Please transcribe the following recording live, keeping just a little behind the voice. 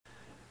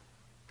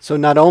So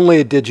not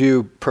only did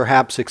you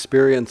perhaps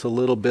experience a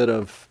little bit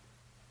of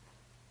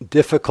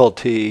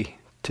difficulty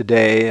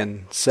today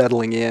and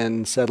settling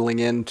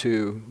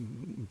into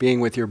being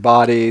with your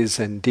bodies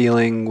and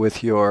dealing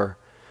with your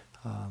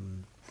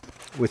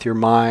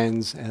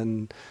minds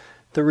and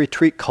the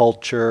retreat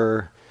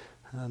culture,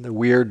 the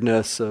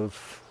weirdness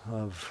of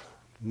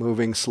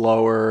moving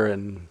slower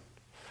and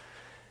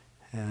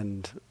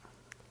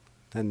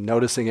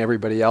noticing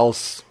everybody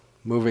else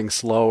moving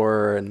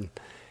slower, and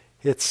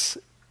it's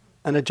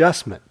an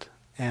adjustment.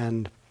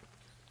 But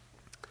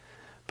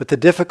the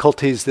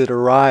difficulties that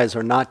arise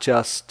are not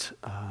just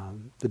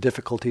the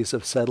difficulties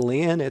of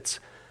settling in, it's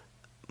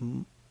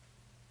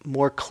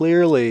more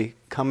clearly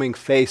coming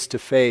face to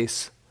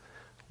face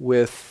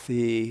with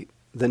the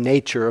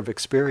nature of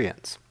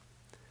experience.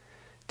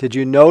 Did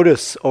you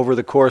notice over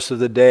the course of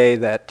the day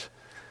that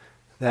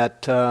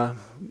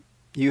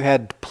you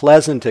had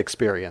pleasant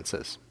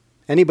experiences?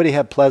 Anybody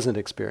have pleasant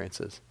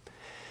experiences?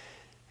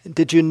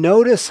 Did you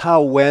notice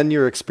how when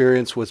your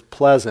experience was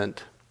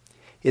pleasant,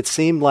 it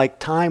seemed like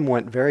time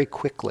went very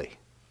quickly?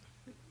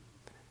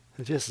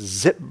 It just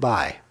zipped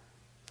by.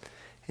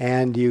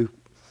 And you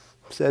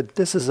said,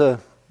 this is a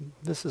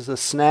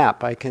snap.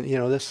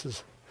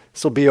 This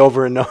will be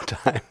over in no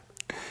time.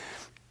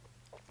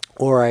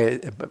 Or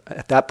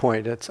at that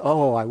point, it's,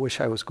 I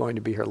wish I was going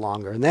to be here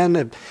longer. And then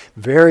it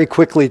very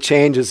quickly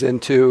changes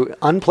into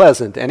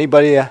unpleasant.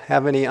 Anybody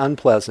have any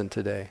unpleasant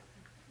today?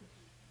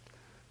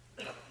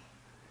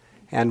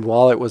 And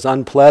while it was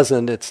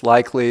unpleasant, it's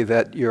likely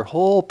that your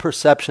whole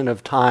perception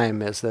of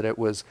time is that it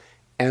was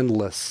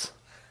endless.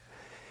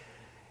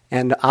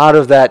 And out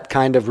of that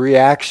kind of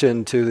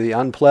reaction to the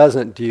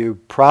unpleasant,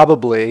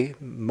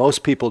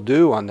 most people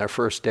do on their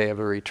first day of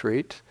a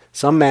retreat.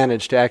 Some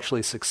manage to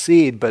actually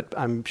succeed, but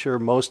I'm sure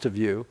most of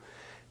you,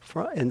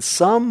 in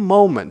some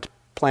moment,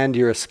 planned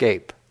your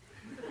escape.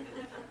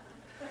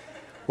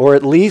 Or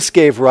at least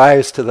gave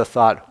rise to the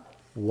thought,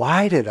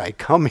 why did I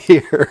come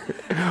here?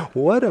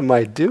 What am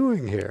I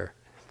doing here?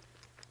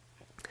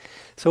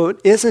 So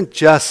it isn't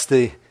just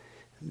the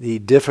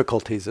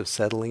difficulties of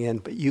settling in,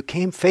 but you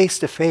came face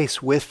to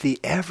face with the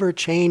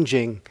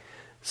ever-changing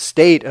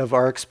state of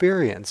our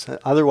experience,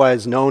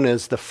 otherwise known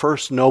as the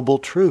first noble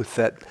truth,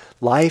 that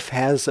life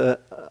has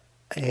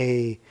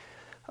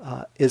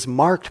is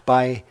marked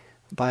by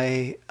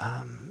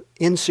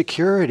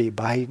insecurity,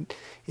 by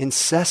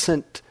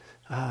incessant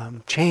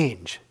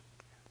change.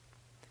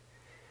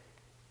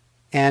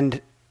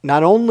 And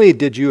not only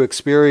did you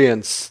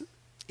experience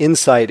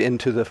insight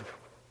into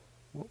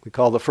what we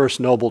call the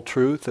first noble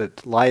truth,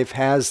 that life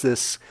has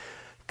this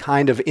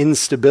kind of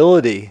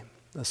instability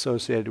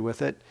associated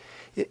with it,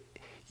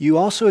 you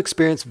also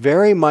experience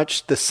very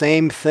much the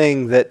same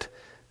thing that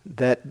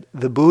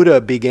the Buddha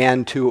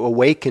began to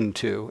awaken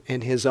to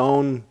in his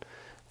own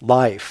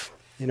life.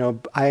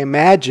 I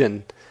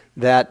imagine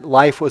that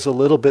life was a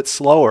little bit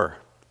slower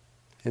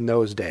in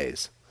those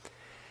days.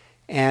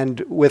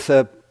 And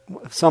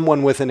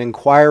someone with an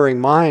inquiring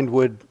mind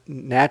would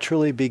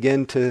naturally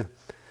begin to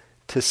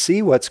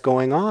see what's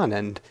going on.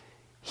 And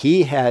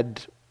he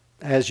had,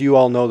 as you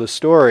all know the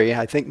story,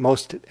 I think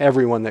most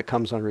everyone that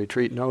comes on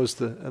retreat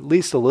knows at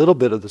least a little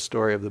bit of the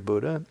story of the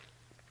Buddha.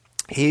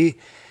 He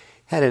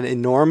had an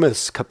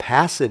enormous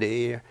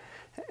capacity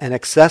and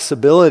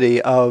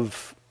accessibility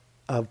of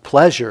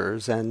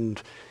pleasures and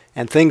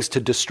things to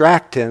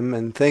distract him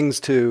and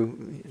things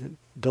to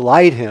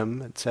delight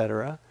him,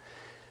 etc.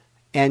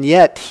 And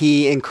yet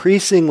he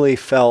increasingly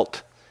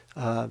felt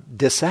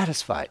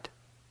dissatisfied.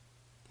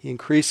 He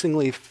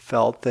increasingly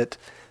felt that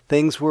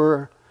things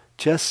were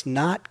just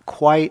not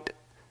quite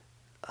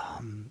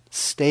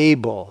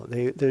stable.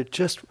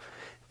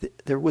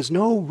 There was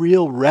no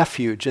real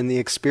refuge in the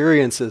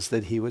experiences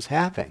that he was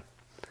having.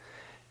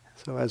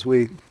 So as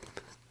we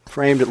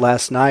framed it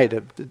last night,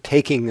 the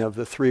taking of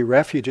the three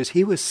refuges,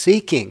 he was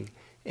seeking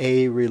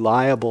a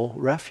reliable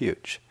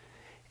refuge.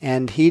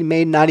 And he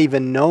may not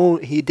even know,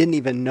 he didn't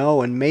even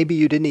know, and maybe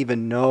you didn't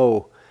even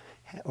know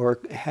or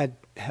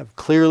have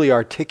clearly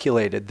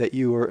articulated that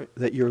you're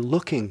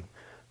looking,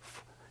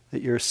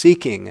 that you're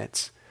seeking.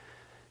 It's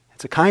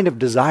a kind of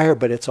desire,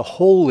 but it's a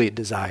holy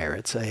desire.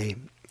 It's a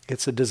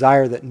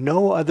desire that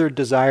no other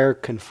desire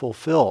can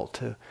fulfill,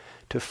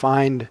 to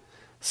find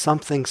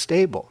something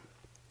stable.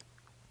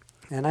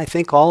 And I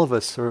think all of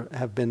us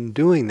have been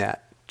doing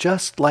that,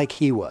 just like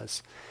he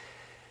was.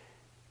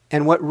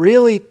 And what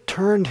really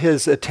turned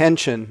his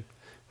attention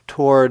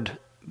toward,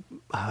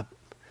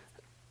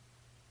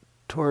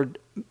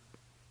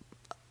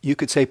 you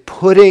could say,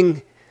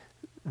 putting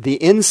the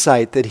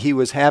insight that he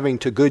was having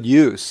to good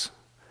use,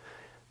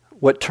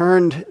 what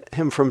turned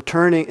him from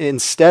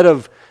instead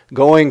of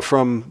going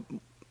from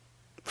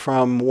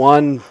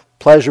one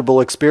pleasurable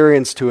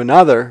experience to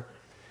another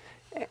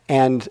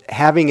and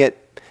having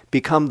it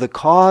become the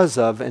cause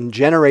of and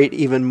generate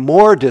even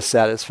more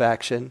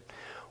dissatisfaction,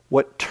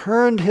 what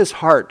turned his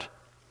heart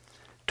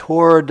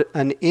toward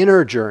an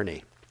inner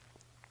journey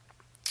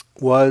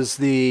was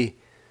the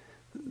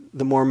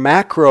more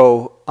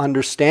macro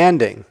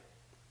understanding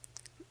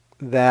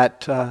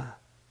that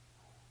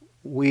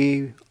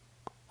we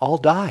all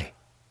die.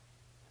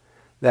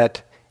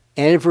 That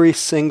every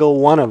single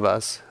one of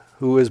us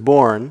who is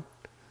born,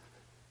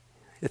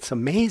 it's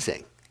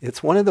amazing.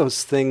 It's one of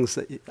those things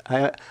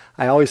that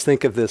I always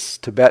think of this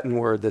Tibetan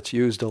word that's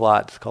used a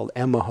lot. It's called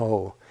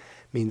emaho,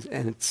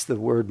 the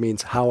word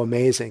means how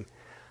amazing.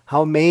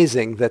 How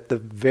amazing that the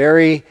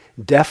very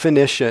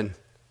definition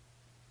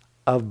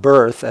of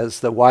birth,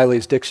 as the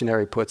Wiley's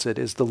Dictionary puts it,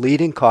 is the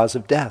leading cause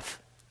of death.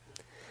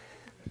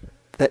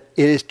 That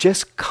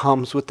just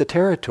comes with the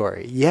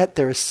territory. Yet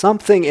there is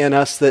something in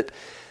us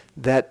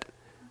that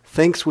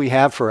thinks we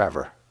have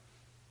forever.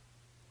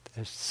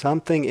 There's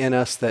something in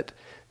us that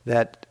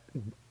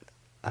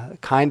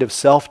kind of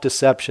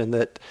self-deception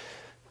that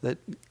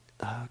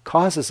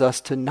causes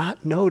us to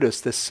not notice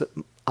this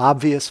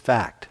obvious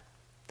fact.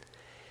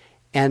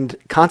 And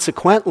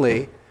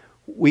consequently,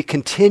 we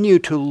continue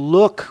to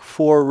look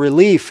for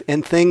relief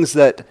in things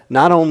that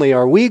not only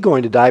are we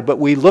going to die, but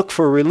we look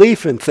for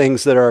relief in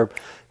things that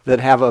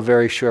have a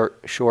very short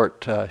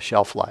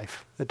shelf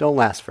life, that don't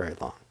last very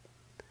long.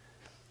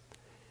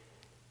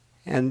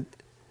 And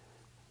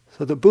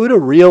so the Buddha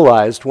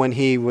realized when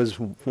he was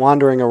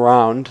wandering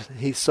around,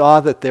 he saw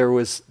that there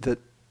was that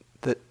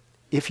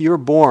if you're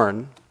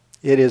born,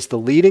 it is the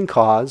leading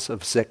cause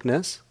of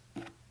sickness,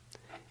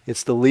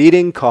 it's the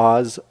leading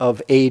cause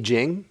of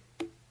aging,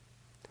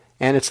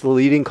 and it's the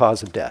leading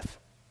cause of death.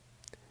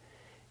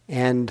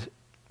 And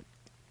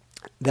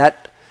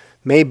that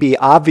may be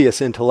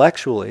obvious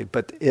intellectually,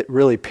 but it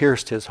really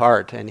pierced his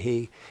heart, and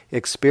he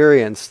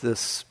experienced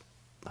this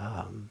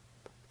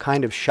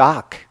kind of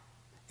shock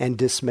and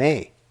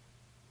dismay,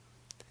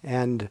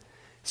 and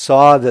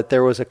saw that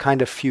there was a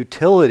kind of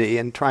futility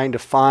in trying to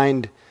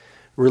find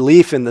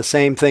relief in the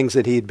same things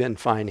that he'd been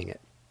finding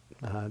it,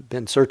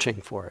 been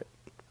searching for it.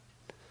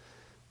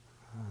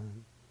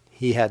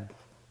 He had,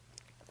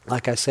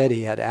 like I said,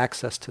 he had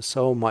access to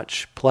so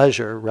much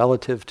pleasure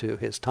relative to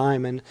his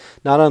time, and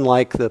not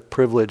unlike the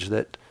privilege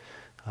that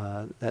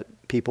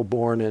people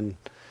born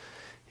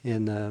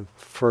in the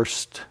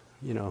first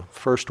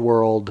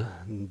world,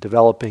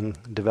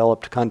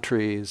 developed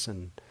countries,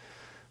 and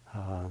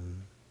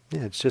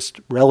it's just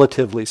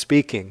relatively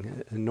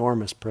speaking,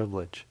 enormous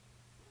privilege.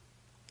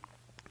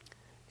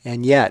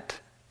 And yet,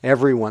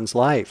 everyone's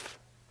life,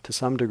 to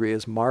some degree,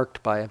 is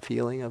marked by a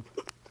feeling of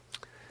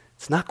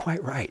it's not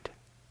quite right.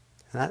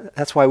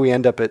 That's why we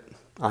end up at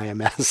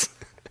IMS,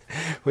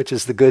 which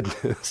is the good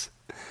news.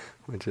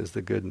 Which is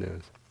the good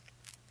news.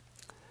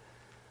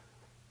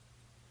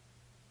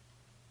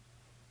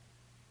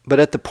 But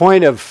at the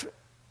point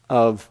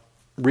of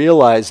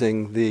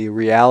realizing the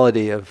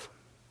reality of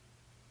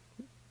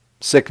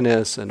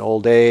sickness and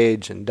old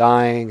age and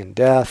dying and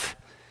death,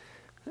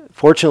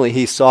 fortunately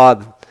he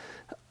saw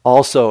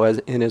also, as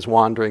in his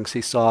wanderings,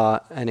 he saw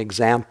an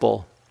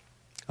example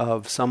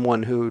of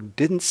someone who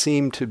didn't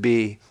seem to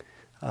be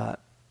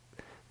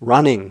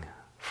running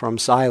from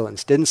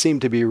silence, didn't seem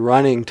to be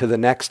running to the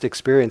next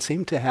experience,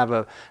 seemed to have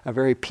a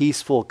very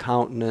peaceful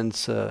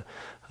countenance,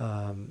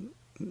 an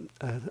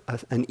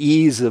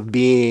ease of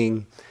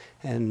being,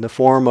 and the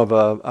form of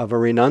a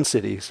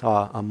renunciate. He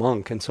saw a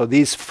monk. And so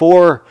these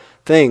four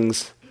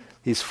things,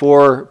 these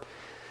four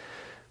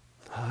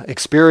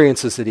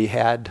experiences that he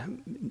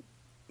had,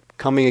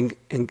 coming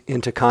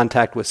into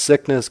contact with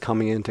sickness,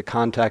 coming into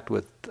contact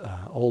with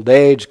old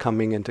age,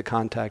 coming into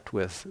contact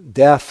with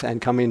death,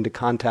 and coming into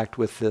contact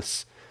with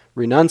this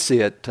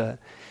renunciate,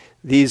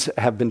 these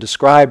have been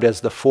described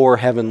as the four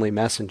heavenly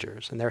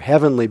messengers. And they're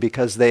heavenly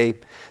because they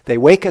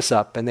wake us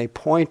up and they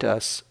point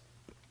us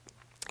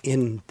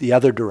in the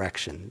other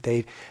direction.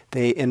 They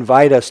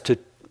invite us to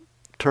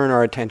turn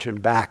our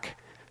attention back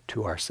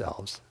to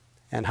ourselves.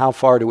 And how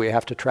far do we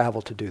have to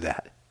travel to do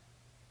that?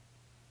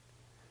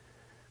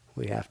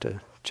 We have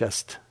to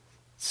just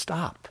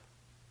stop.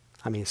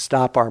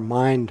 Stop our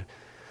mind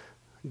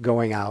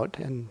going out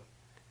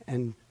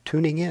and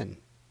tuning in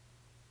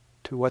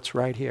to what's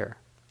right here.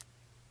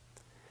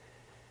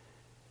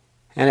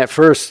 And at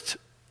first,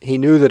 he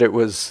knew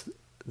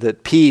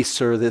that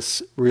peace or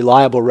this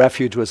reliable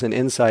refuge was an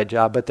inside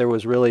job, but there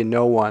was really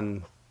no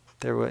one.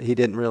 He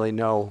didn't really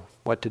know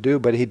what to do,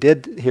 but he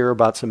did hear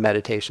about some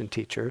meditation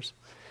teachers,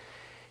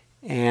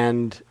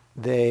 and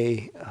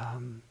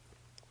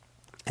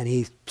and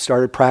he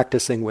started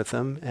practicing with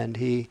them, and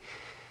he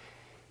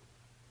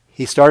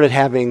started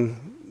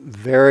having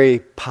very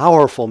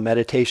powerful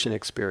meditation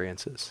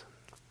experiences.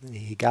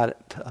 He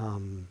got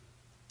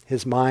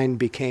his mind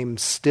became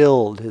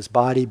stilled, his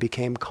body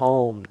became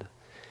calmed,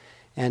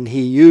 and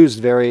he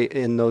used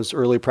in those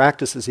early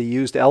practices, he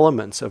used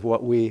elements of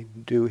what we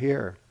do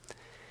here.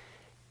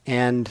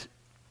 And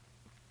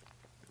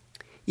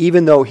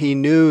even though he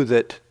knew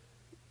that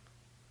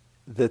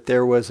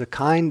there was a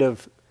kind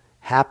of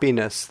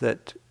happiness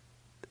that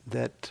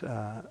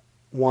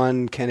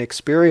one can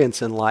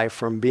experience in life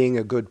from being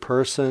a good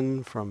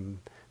person,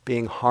 from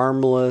being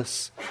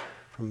harmless,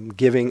 from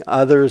giving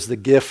others the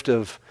gift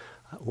of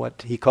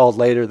what he called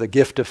later the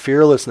gift of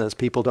fearlessness.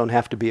 People don't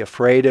have to be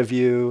afraid of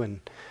you, and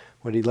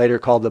what he later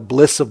called the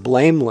bliss of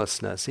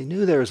blamelessness. He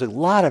knew there was a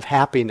lot of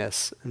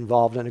happiness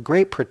involved and a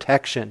great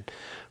protection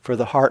for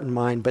the heart and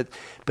mind.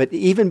 But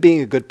even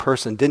being a good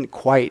person doesn't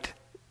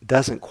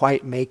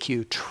quite make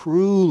you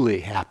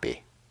truly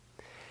happy.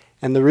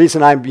 And the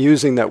reason I'm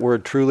using that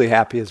word truly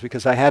happy is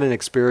because I had an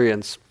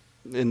experience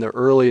in the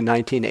early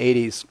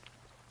 1980s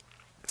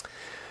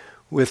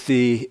with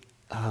a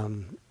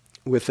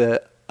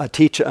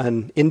teacher,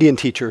 an Indian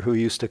teacher who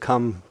used to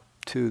come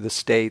to the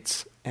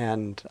States,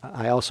 and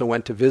I also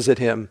went to visit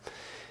him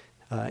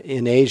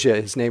in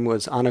Asia. His name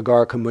was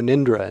Anagarika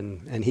Munindra,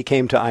 and he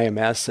came to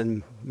IMS,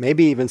 and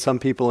maybe even some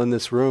people in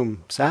this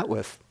room sat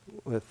with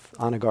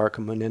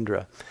Anagarika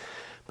Munindra.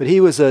 But he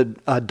was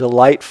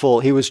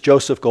he was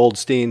Joseph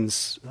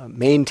Goldstein's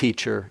main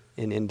teacher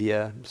in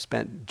India.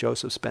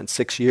 Joseph spent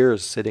 6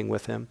 years sitting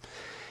with him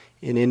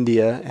in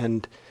India,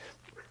 and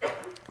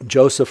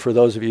Joseph, for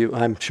those of you,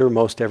 I'm sure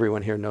most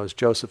everyone here knows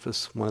Joseph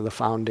is one of the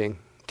founding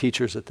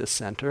teachers at this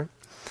center.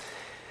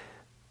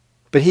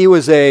 But he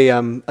was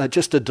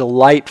just a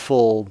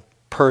delightful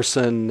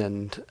person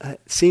and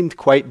seemed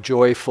quite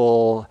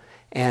joyful.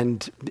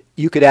 And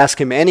you could ask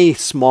him any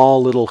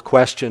small little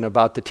question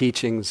about the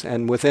teachings,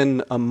 and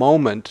within a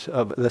moment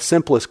of the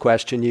simplest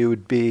question, you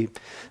would be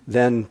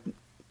then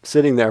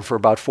sitting there for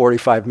about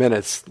 45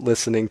 minutes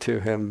listening to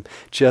him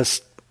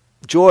just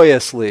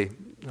joyously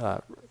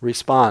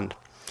respond.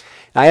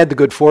 I had the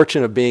good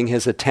fortune of being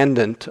his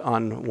attendant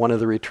on one of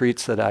the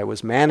retreats that I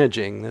was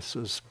managing. This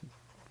was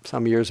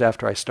some years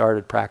after I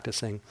started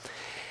practicing.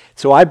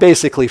 So I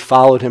basically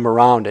followed him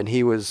around, and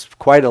he was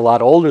quite a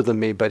lot older than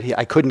me, but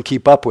I couldn't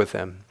keep up with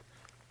him.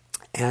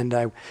 And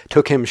I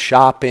took him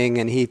shopping,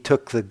 and he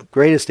took the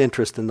greatest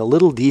interest in the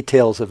little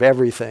details of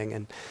everything,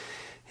 and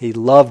he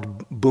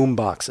loved boom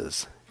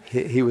boxes.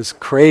 He was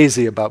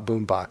crazy about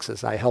boom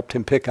boxes. I helped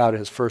him pick out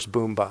his first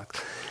boom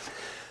box.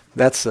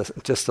 That's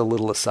just a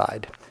little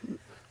aside.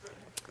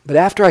 But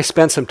after I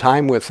spent some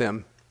time with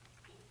him,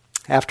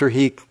 after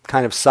he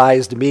kind of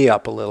sized me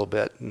up a little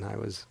bit, and I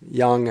was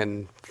young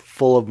and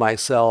full of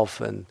myself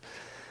and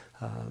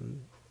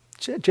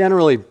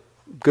generally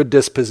good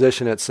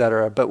disposition,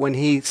 etc. But when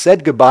he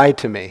said goodbye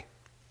to me,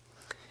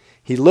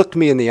 he looked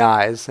me in the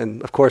eyes,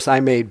 and of course I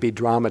may be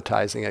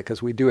dramatizing it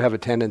because we do have a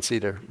tendency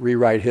to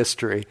rewrite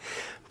history,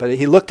 but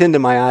he looked into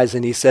my eyes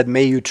and he said,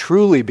 "May you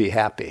truly be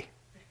happy."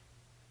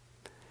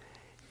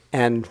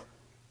 And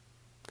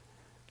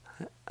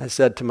I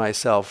said to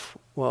myself,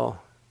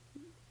 well,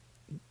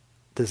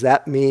 does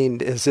that mean,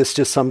 is this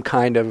just some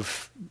kind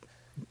of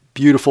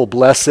beautiful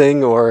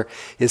blessing, or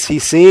is he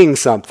seeing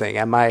something?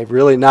 Am I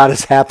really not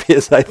as happy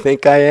as I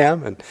think I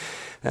am?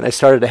 And I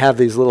started to have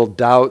these little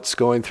doubts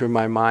going through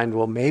my mind.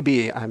 Well,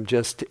 maybe I'm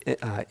just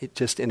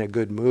in a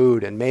good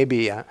mood, and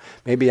maybe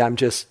I'm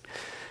just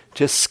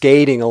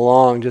skating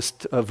along,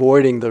 just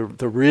avoiding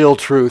the real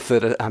truth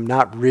that I'm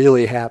not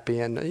really happy.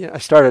 And I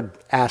started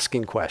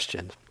asking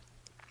questions.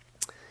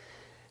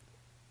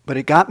 But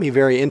it got me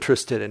very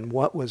interested in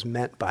what was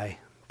meant by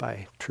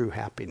true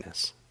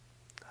happiness.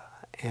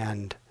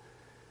 And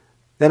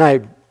then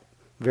I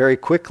very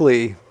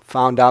quickly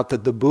found out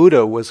that the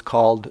Buddha was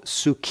called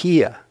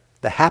Sukhiya,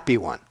 the happy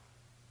one.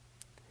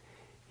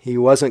 He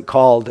wasn't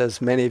called,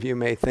 as many of you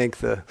may think,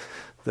 the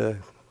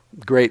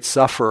great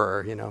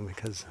sufferer,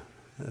 because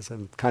there's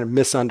a kind of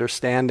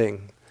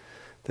misunderstanding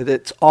that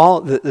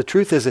the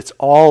truth is it's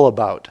all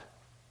about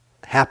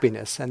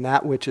happiness and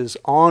that which is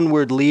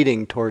onward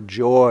leading toward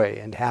joy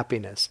and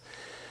happiness.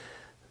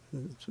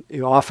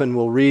 You often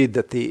will read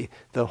that the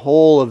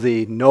whole of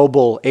the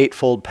Noble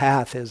Eightfold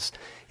Path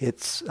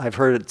I've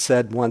heard it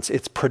said once,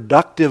 it's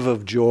productive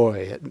of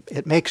joy.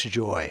 It makes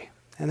joy.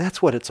 And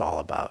that's what it's all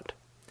about.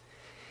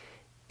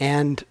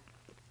 And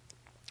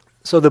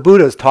so the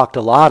Buddha's talked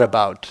a lot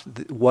about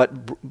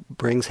what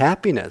brings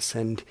happiness.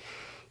 And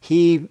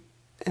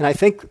I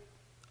think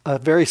a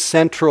very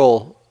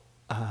central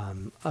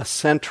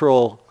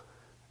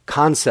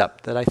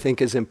concept that I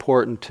think is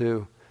important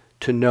to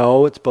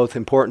know. It's both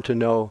important to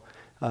know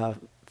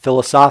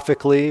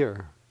philosophically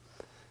or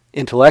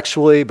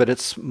intellectually, but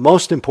it's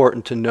most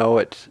important to know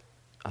it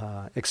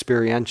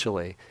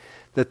experientially,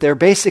 that there are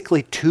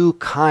basically two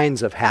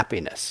kinds of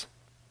happiness.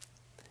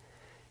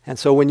 And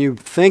so when you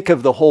think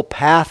of the whole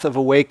path of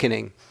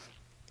awakening,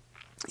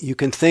 you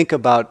can think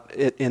about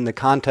it in the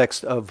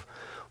context of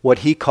what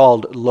he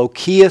called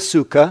Lokiya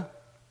Sukha,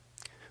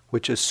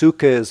 which is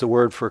sukha is the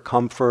word for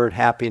comfort,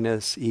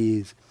 happiness,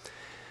 ease.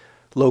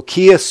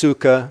 Lokiya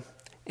Sukha,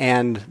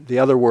 and the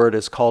other word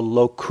is called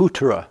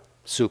Lokuttara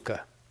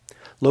Sukha.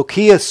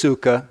 Lokiya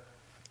Sukha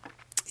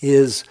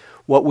is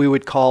what we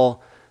would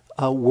call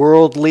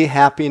worldly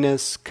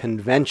happiness,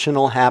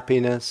 conventional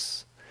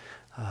happiness,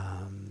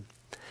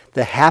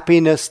 the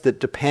happiness that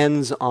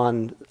depends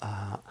on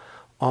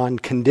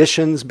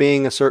conditions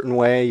being a certain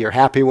way. You're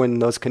happy when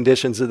those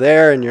conditions are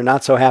there, and you're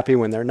not so happy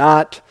when they're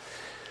not.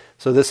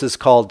 So it's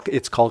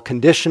called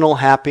conditional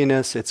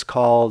happiness. It's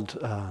called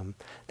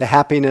the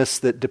happiness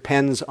that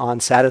depends on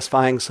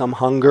satisfying some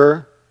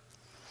hunger.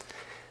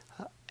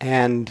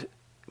 And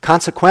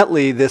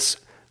consequently, this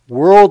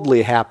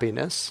worldly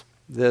happiness,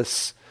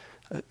 this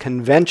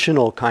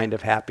conventional kind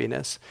of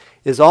happiness,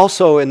 is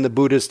also in the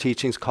Buddha's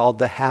teachings called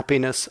the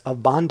happiness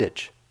of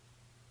bondage.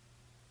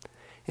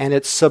 And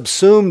it's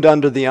subsumed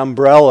under the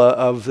umbrella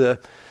of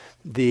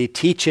the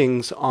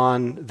teachings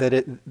on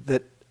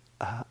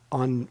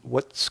on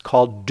what's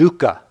called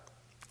dukkha.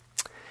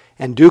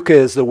 And dukkha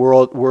is the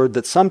word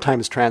that's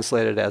sometimes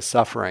translated as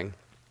suffering.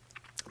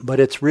 But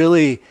it's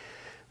really,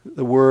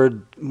 the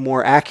word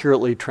more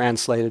accurately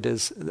translated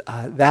is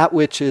that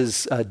which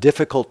is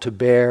difficult to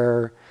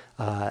bear,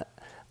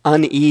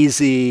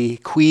 uneasy,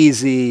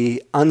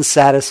 queasy,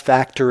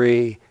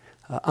 unsatisfactory,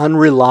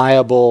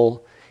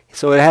 unreliable.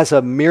 So it has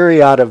a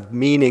myriad of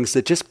meanings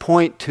that just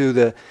point to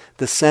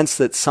the sense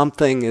that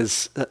something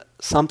is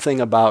something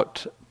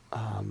about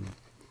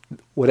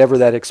whatever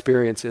that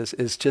experience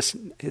is just,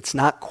 it's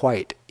not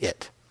quite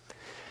it.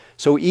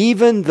 So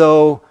even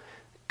though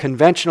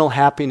conventional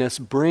happiness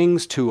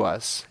brings to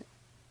us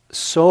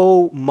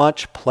so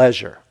much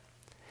pleasure,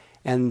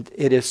 and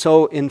it is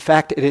so, in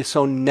fact, it is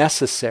so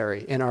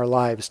necessary in our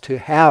lives to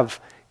have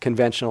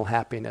conventional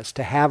happiness,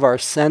 to have our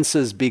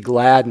senses be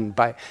gladdened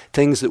by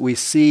things that we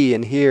see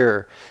and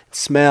hear,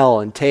 smell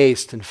and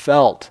taste and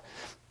felt.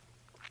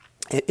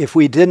 If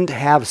we didn't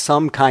have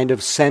some kind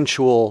of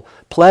sensual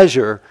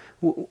pleasure,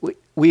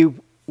 we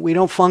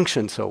don't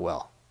function so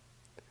well.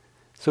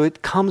 So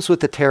it comes with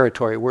the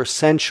territory. We're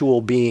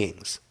sensual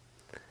beings.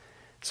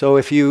 So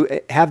if you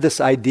have this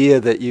idea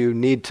that you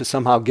need to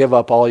somehow give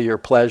up all your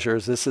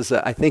pleasures,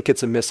 I think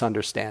it's a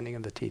misunderstanding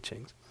of the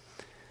teachings.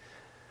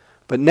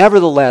 But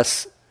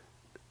nevertheless,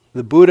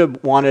 the Buddha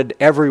wanted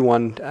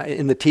everyone,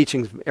 in the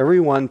teachings,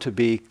 everyone to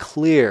be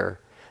clear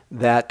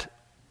that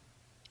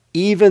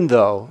even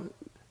though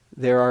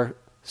there are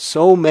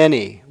so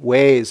many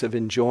ways of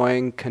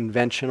enjoying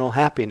conventional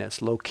happiness,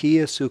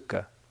 lokiya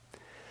sukha,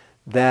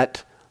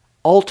 that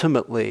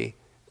ultimately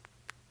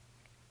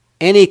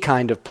any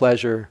kind of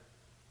pleasure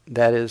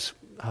that is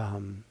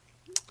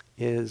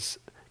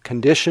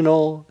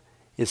conditional,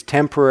 is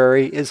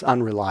temporary, is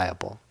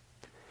unreliable.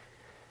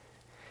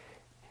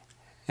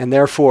 And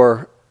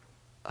therefore,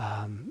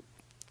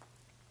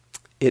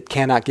 it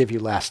cannot give you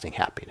lasting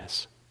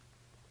happiness.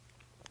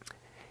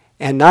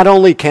 And not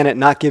only can it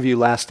not give you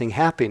lasting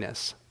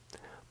happiness,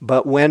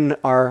 but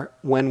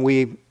when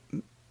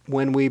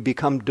we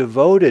become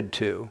devoted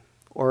to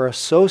or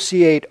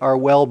associate our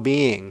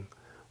well-being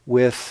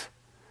with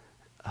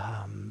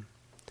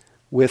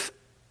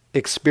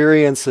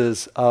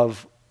experiences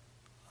of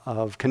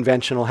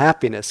conventional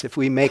happiness, if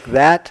we make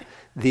that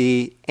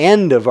the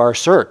end of our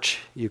search,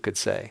 you could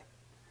say,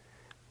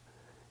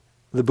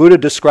 the Buddha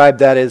described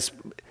that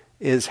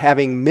as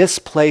having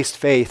misplaced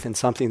faith in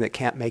something that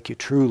can't make you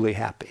truly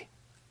happy.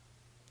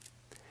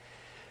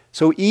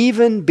 So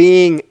even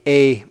being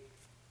a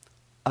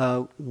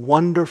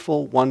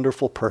wonderful,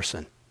 wonderful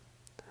person,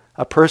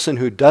 a person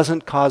who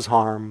doesn't cause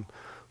harm,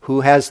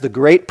 who has the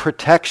great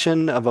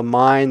protection of a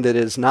mind that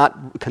is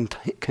not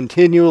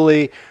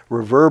continually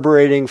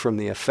reverberating from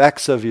the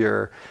effects of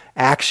your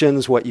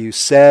actions, what you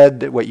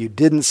said, what you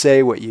didn't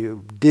say, what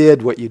you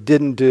did, what you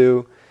didn't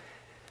do.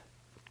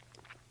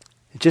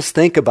 Just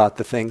think about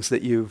the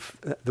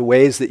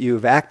ways that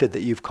you've acted,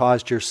 that you've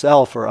caused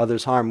yourself or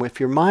others harm. If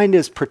your mind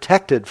is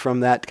protected from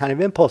that kind of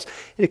impulse,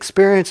 it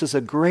experiences a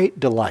great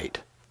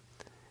delight.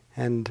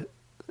 And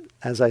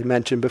as I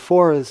mentioned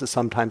before, this is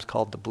sometimes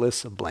called the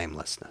bliss of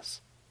blamelessness.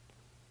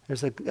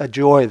 There's a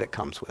joy that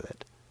comes with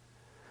it.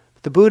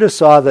 But the Buddha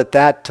saw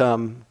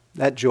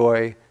that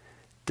joy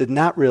did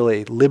not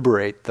really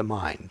liberate the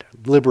mind,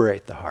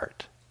 liberate the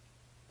heart.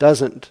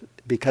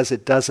 Because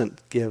it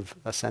doesn't give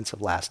a sense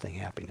of lasting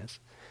happiness.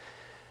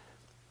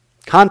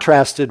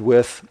 Contrasted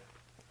with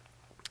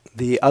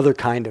the other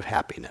kind of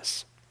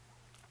happiness,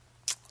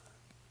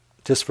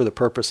 just for the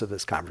purpose of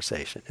this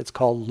conversation. It's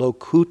called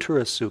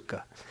lokuttara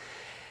sukha.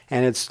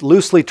 And it's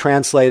loosely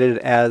translated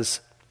as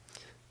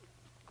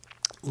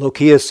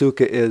lokiya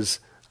sukha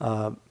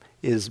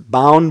is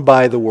bound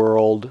by the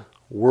world,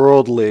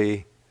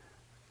 worldly,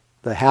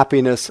 the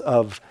happiness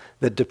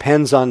that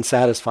depends on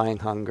satisfying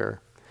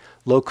hunger.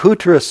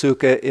 Lokuttara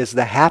sukha is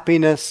the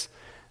happiness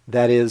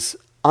that is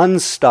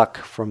unstuck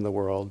from the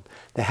world,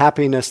 the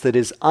happiness that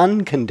is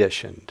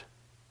unconditioned,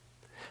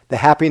 the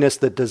happiness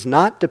that does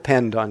not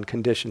depend on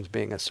conditions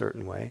being a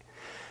certain way,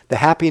 the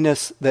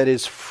happiness that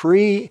is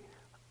free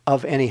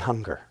of any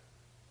hunger,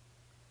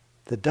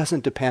 that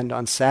doesn't depend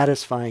on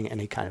satisfying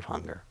any kind of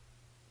hunger.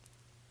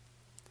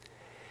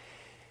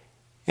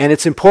 And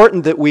it's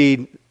important that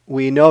we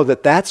know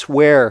that that's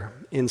where,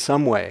 in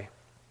some way,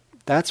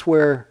 that's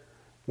where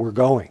we're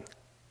going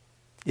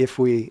if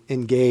we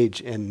engage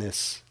in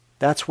this.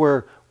 That's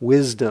where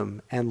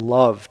wisdom and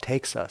love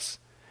takes us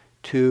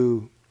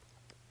to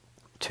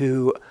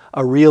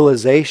a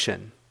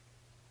realization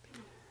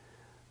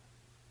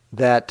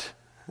that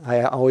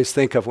I always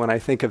think of. When I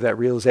think of that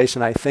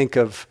realization, I think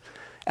of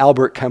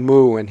Albert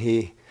Camus, and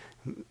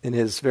in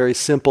his very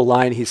simple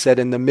line, he said,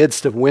 "In the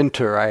midst of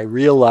winter, I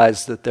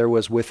realized that there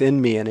was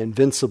within me an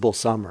invincible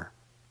summer."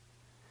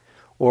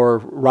 Or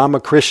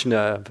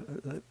Ramakrishna,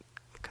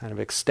 kind of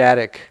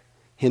ecstatic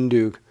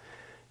Hindu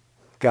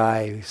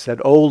guy. He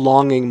said, "O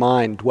longing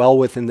mind, dwell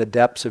within the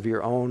depths of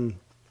your own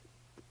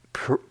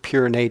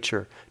pure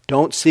nature.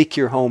 Don't seek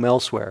your home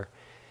elsewhere.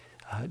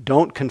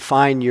 Don't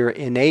confine your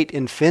innate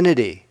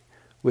infinity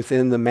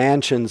within the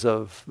mansions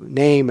of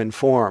name and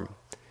form."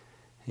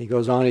 He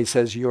goes on, he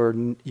says,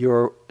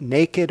 your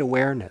naked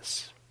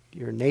awareness,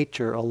 your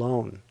nature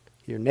alone,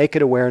 your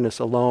naked awareness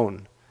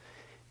alone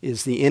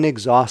is the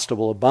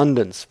inexhaustible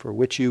abundance for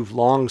which you've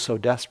longed so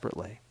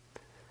desperately.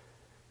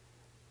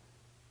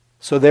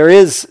 So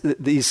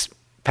these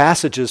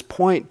passages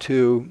point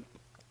to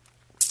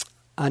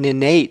an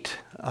innate,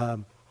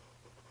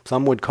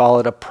 some would call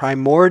it a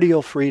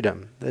primordial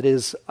freedom that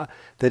is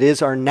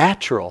our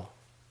natural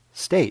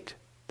state,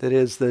 that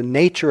is the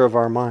nature of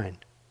our mind.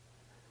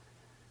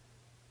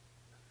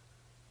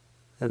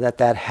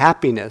 That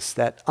happiness,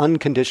 that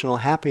unconditional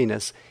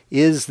happiness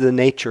is the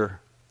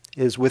nature,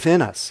 is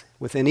within us,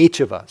 within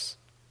each of us.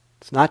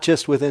 It's not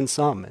just within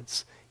some,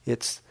 it's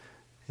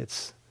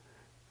the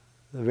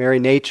very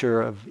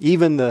nature of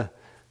even the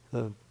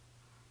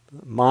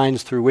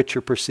minds through which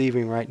you're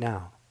perceiving right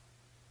now.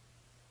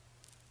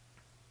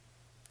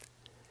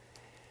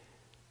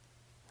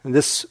 And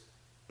this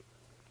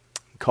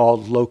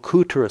called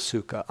lokuttara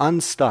sukha,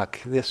 unstuck.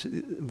 This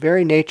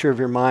very nature of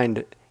your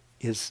mind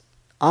is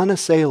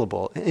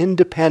unassailable,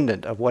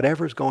 independent of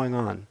whatever's going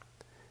on.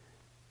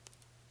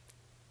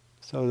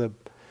 So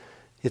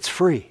it's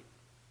free.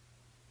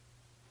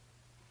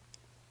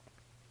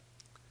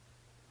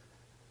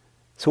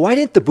 So why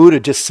didn't the Buddha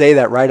just say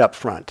that right up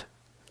front?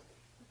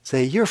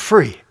 Say, you're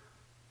free.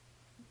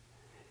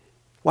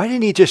 Why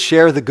didn't he just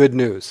share the good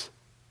news?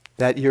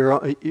 That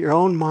your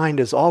own mind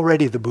is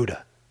already the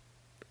Buddha.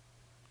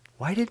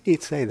 Why didn't he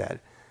say that?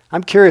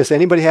 I'm curious,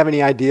 anybody have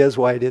any ideas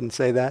why he didn't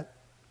say that?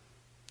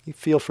 You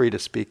feel free to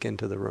speak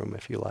into the room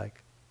if you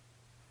like.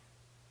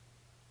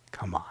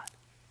 Come on.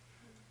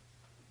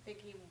 I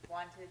think he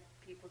wanted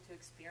people to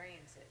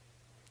experience it.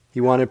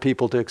 He wanted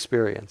people to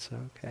experience,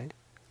 okay.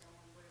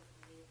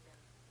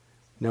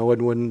 No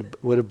one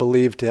would have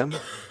believed him.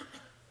 About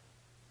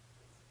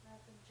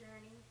the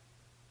journey.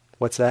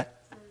 What's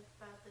that?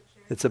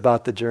 It's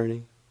about the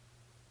journey.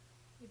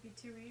 It'd be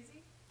too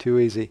easy. Too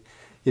easy.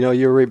 You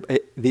know,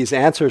 these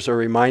answers are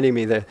reminding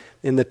me that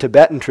in the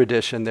Tibetan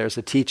tradition, there's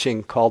a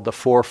teaching called the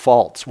Four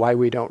Faults, why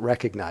we don't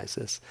recognize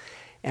this.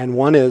 And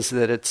one is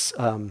that it's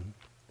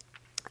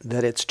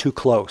too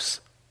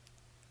close.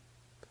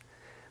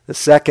 The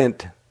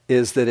second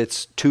is that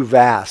it's too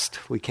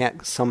vast. We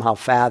can't somehow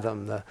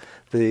fathom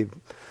the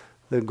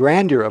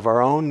grandeur of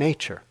our own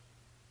nature.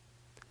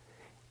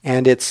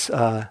 And it's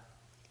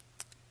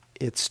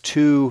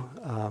too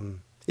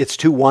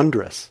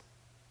wondrous.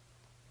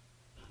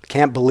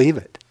 Can't believe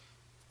it.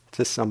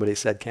 Just somebody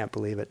said, can't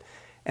believe it.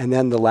 And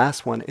then the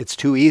last one, it's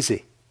too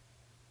easy.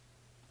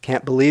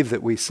 Can't believe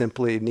that we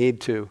simply need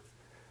to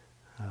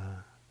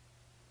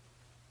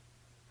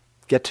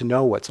get to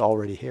know what's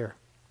already here.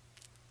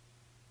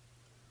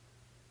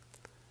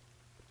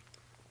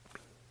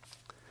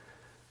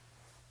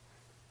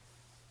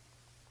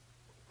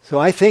 So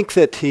I think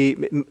that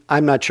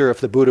I'm not sure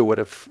if the Buddha would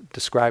have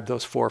described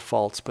those four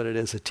faults, but it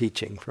is a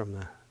teaching from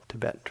the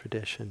Tibetan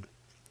tradition.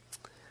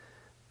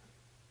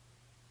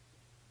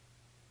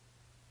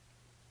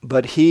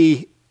 But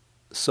he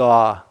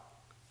saw,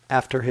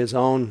 after his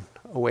own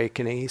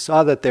awakening, he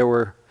saw that there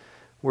were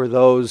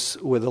those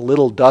with a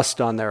little dust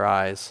on their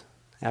eyes,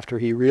 after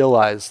he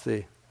realized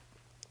this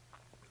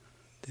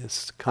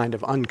kind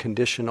of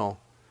unconditional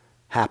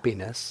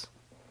happiness.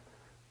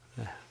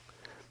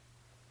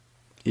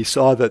 He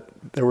saw that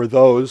there were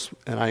those,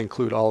 and I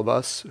include all of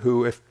us,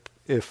 who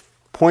if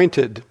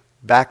pointed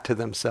back to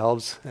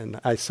themselves, and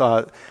I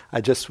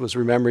just was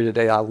remembering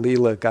today how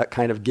Leela got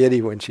kind of giddy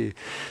when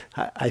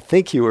I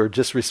think you were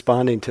just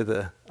responding to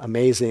the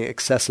amazing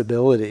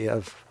accessibility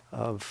of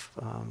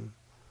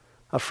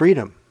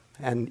freedom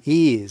and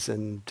ease,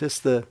 and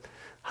just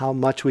how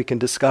much we can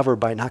discover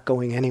by not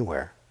going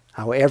anywhere,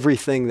 how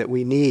everything that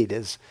we need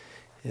is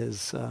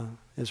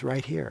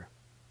right here.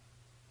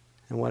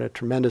 And what a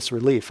tremendous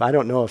relief. I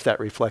don't know if that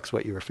reflects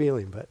what you were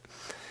feeling, but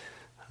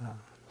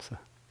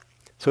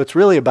so it's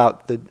really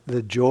about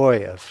the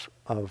joy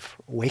of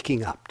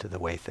waking up to the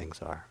way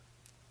things are.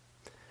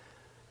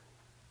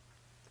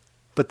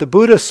 But the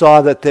Buddha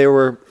saw that there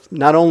were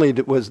not only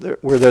were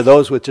there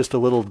those with just a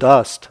little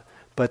dust,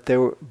 but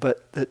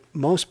that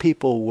most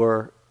people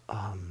were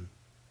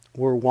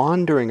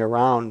wandering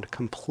around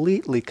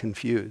completely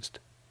confused,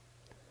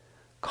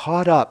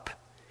 caught up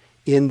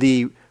in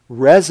the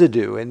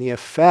residue and the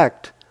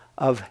effect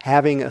of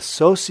having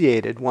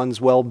associated one's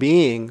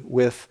well-being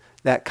with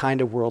that kind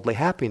of worldly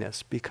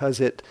happiness, because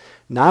it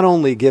not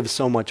only gives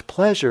so much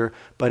pleasure,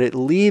 but it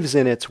leaves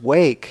in its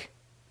wake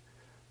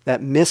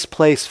that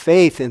misplaced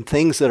faith in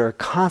things that are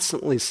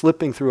constantly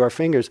slipping through our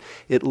fingers.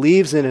 It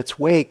leaves in its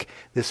wake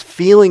this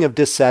feeling of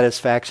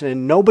dissatisfaction,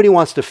 and nobody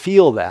wants to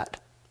feel that.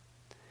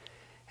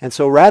 And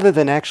so rather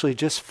than actually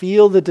just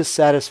feel the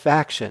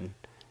dissatisfaction,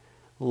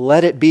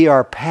 Let it be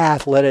our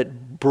path. Let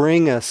it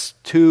bring us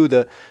to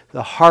the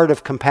heart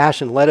of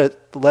compassion. Let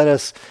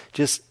us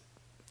just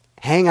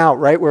hang out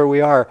right where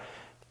we are.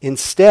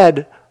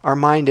 Instead, our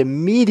mind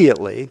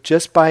immediately,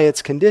 just by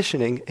its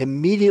conditioning,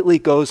 immediately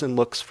goes and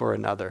looks for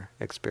another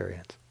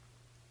experience.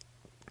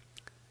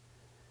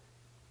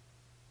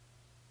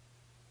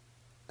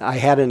 I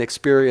had an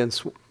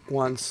experience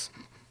once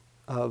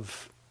I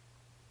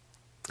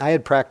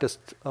had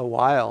practiced a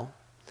while,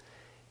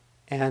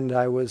 and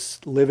I was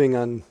living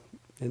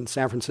in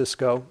San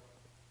Francisco,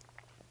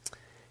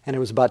 and it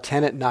was about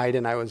 10 at night,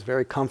 and I was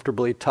very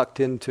comfortably tucked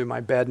into my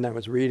bed, and I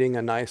was reading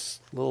a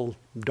nice little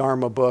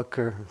Dharma book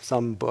or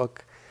some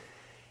book.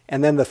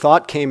 And then the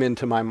thought came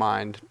into my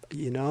mind,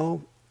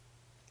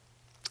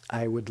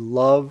 I would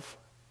love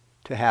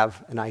to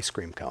have an ice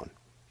cream cone.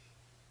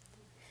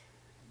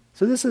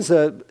 So this is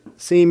a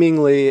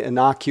seemingly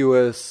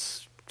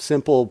innocuous,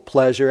 simple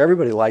pleasure.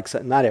 Everybody likes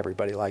it. Not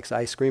everybody likes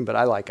ice cream, but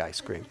I like ice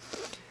cream.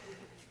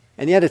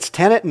 And yet it's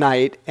 10 at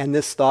night, and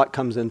this thought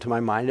comes into my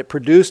mind. It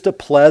produced a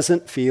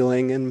pleasant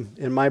feeling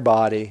in my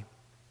body,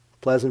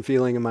 pleasant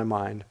feeling in my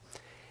mind.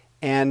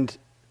 And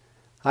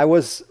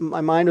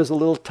my mind was a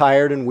little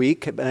tired and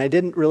weak, and I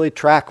didn't really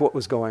track what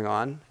was going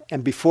on.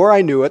 And before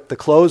I knew it, the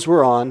clothes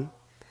were on,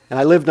 and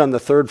I lived on the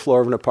 3rd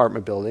floor of an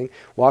apartment building,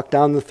 walked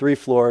down the 3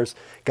 floors,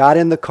 got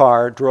in the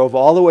car, drove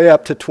all the way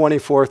up to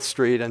 24th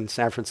Street in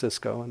San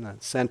Francisco, in the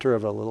center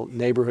of a little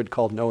neighborhood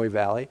called Noe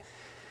Valley.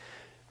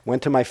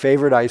 Went to my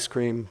favorite ice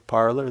cream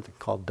parlor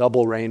called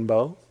Double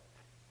Rainbow.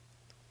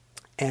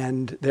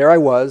 And there I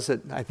was,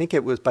 I think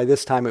it was, by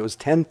this time it was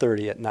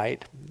 10:30 at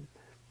night.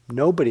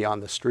 Nobody on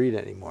the street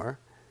anymore.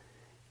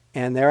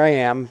 And there I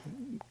am,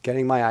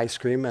 getting my ice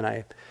cream,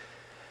 and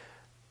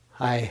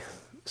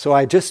so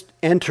I just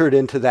entered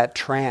into that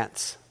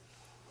trance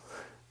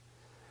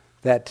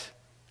that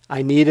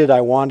I needed,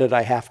 I wanted,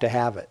 I have to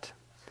have it.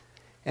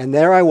 And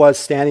there I was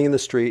standing in the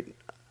street,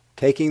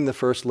 taking the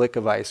first lick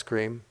of ice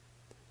cream,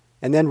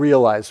 and then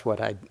realized what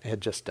I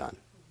had just done.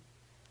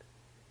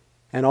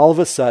 And all of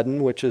a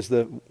sudden, which is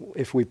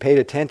if we paid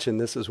attention,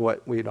 this is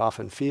what we'd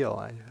often feel.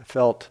 I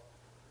felt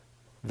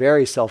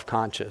very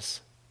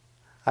self-conscious.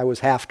 I was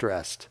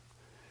half-dressed.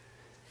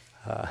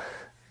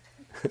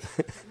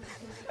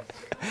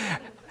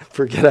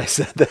 Forget I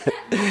said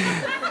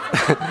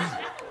that.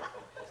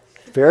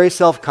 Very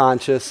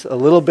self-conscious, a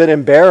little bit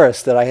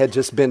embarrassed that I had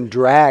just been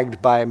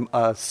dragged by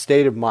a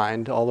state of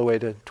mind all the way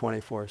to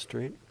 24th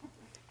Street.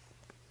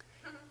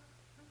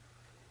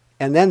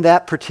 And then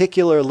that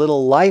particular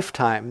little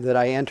lifetime that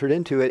I entered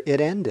into,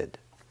 it ended.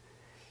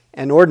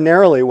 And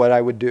ordinarily what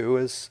I would do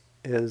is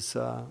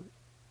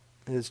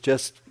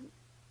just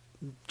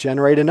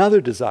generate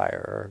another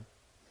desire, or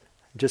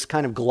just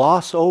kind of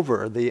gloss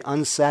over the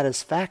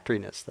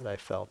unsatisfactoriness that I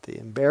felt, the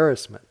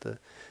embarrassment, the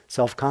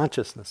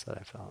self-consciousness that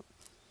I felt.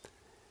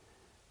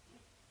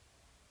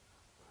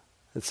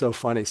 It's so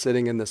funny,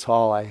 sitting in this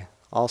hall, I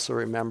also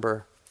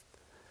remember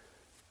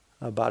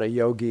about a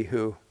yogi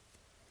who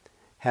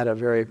had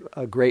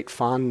a great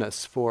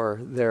fondness for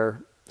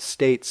their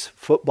state's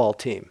football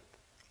team.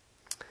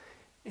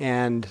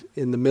 And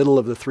in the middle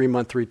of the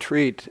 3-month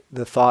retreat,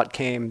 the thought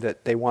came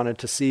that they wanted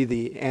to see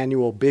the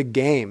annual big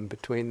game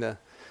between the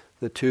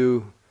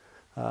two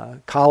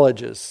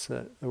colleges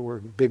that were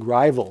big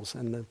rivals.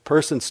 And the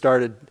person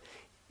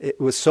it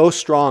was so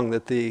strong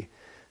that the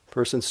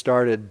person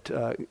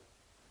started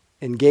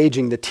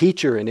engaging the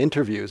teacher in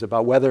interviews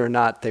about whether or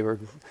not they were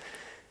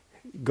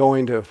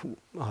going to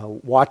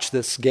watch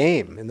this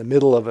game in the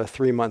middle of a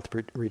 3-month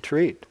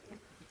retreat.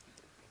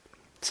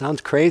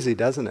 Sounds crazy,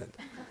 doesn't it?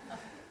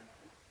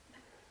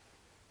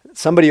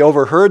 Somebody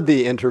overheard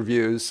the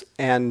interviews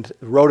and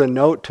wrote a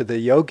note to the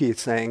yogi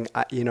saying,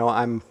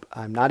 I'm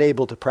not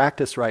able to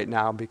practice right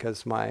now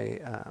because my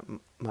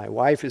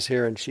wife is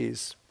here and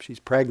she's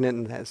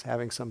pregnant and is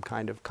having some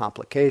kind of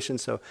complication,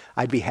 so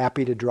I'd be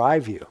happy to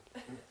drive you.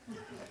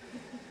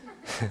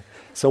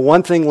 So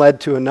one thing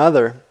led to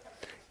another,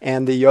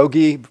 and the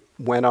yogi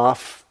went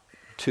off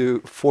to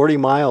 40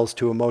 miles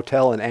to a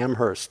motel in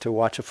Amherst to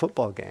watch a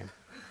football game.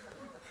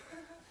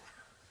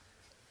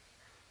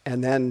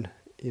 And then,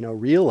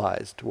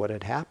 realized what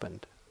had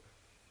happened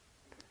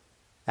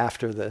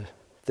after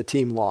the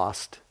team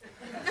lost.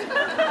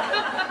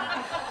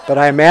 But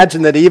I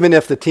imagine that even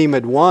if the team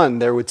had won,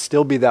 there would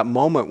still be that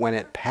moment when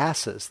it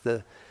passes,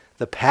 the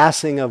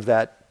passing of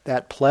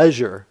that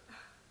pleasure.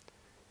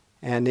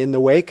 And in the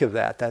wake of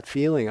that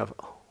feeling of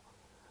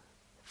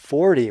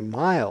 40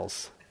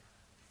 miles,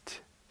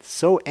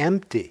 so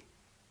empty,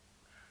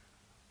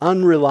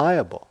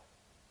 unreliable.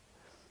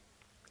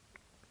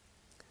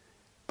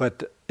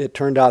 But it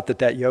turned out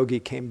that yogi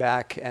came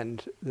back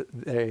and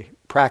they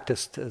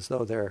practiced as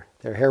though their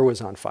hair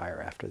was on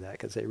fire after that,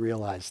 because they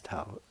realized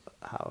how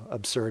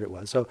absurd it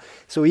was.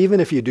 So even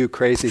if you do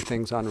crazy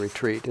things on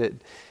retreat,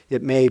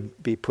 it may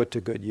be put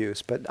to good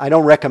use. But I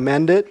don't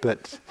recommend it,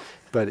 but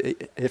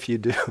if you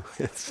do,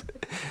 it's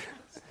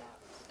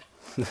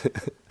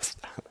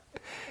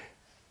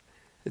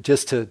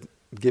just to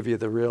give you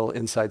the real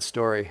inside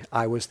story,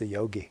 I was the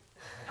yogi.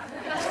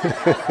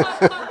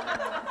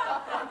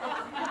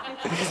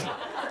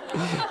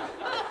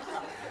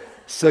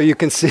 So you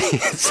can see,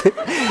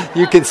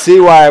 you can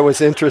see why I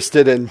was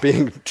interested in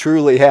being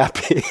truly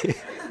happy.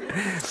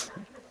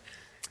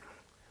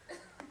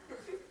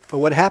 But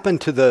what happened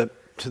to the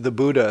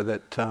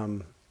Buddha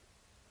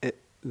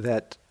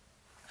that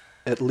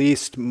at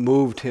least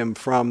moved him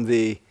from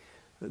the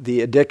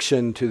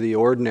addiction to the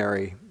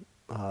ordinary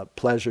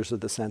pleasures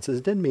of the senses?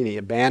 It didn't mean he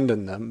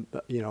abandoned them,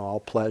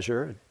 all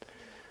pleasure. In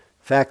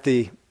fact,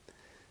 the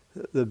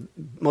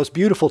most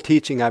beautiful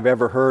teaching I've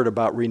ever heard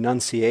about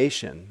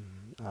renunciation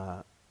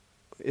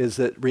is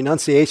that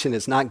renunciation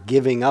is not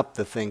giving up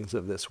the things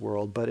of this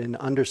world, but in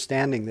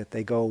understanding that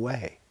they go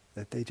away,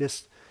 that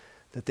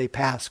they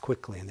pass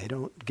quickly, and they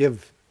don't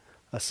give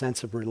a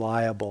sense of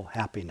reliable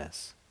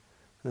happiness.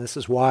 And this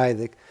is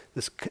why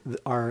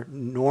our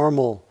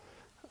normal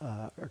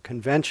or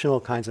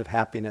conventional kinds of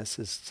happiness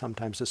is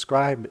sometimes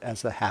described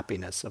as the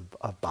happiness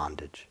of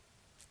bondage,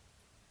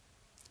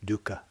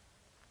 dukkha.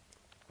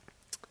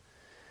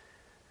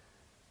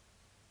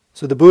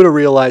 So the Buddha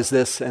realized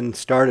this and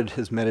started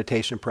his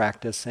meditation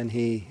practice, and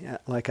he,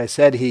 like I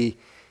said, he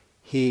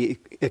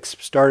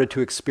started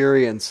to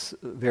experience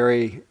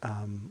very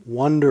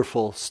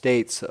wonderful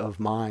states of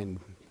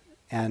mind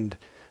and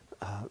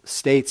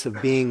states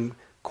of being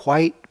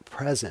quite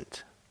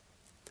present,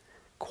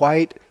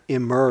 quite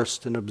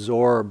immersed and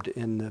absorbed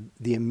in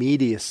the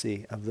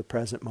immediacy of the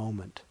present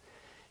moment.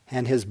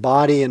 And his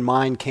body and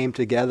mind came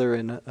together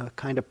in a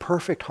kind of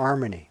perfect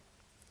harmony.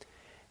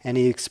 And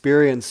he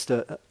experienced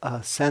a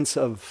sense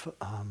of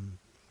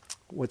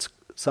what's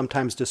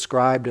sometimes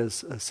described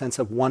as a sense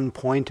of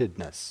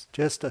one-pointedness,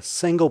 just a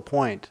single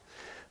point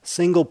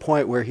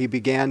where he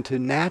began to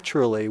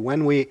naturally,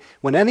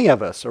 when any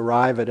of us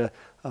arrive at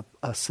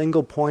a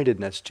single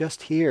pointedness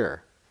just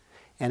here,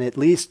 and at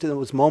least in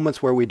those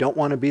moments where we don't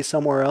want to be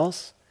somewhere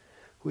else,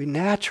 we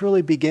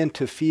naturally begin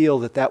to feel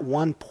that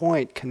one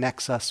point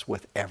connects us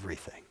with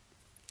everything.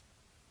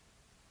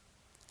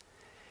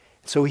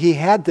 So he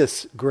had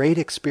this great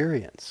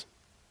experience.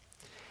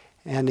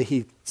 And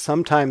he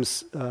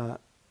sometimes,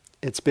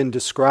 it's been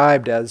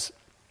described as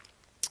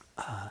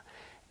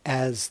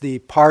the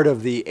part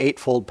of the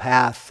Eightfold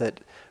Path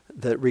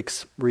that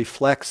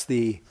reflects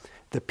the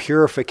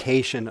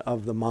purification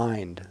of the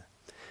mind.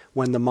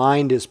 When the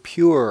mind is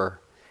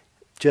pure,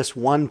 just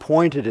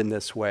one-pointed in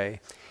this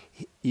way,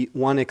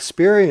 one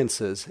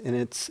experiences, and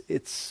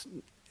it's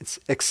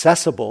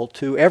accessible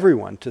to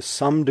everyone to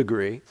some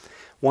degree.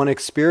 One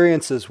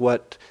experiences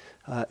what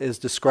is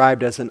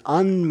described as an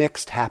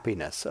unmixed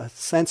happiness, a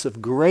sense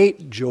of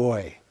great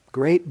joy,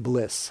 great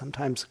bliss,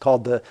 sometimes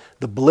called the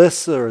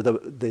bliss or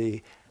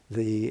the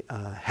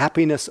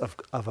happiness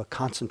of a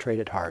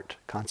concentrated heart,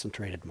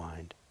 concentrated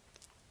mind.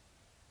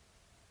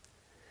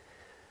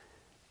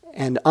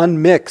 And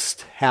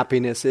unmixed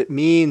happiness, it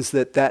means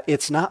that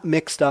it's not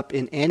mixed up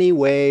in any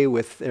way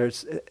with,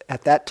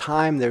 at that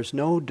time there's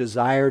no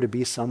desire to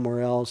be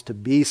somewhere else, to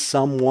be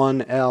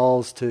someone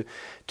else,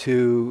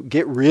 to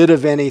get rid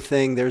of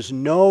anything. There's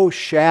no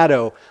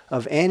shadow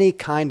of any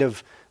kind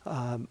of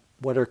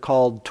what are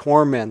called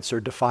torments or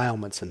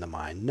defilements in the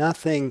mind.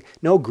 Nothing,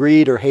 no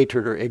greed or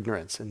hatred or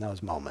ignorance in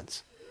those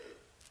moments.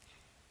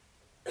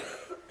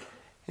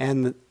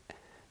 And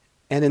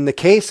in the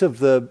case of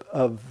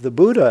the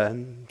Buddha,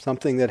 and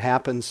something that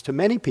happens to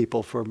many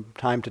people from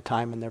time to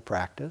time in their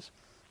practice,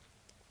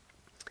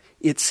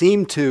 it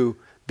seemed to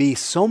be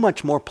so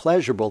much more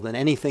pleasurable than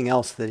anything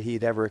else that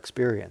he'd ever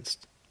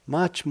experienced.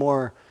 Much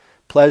more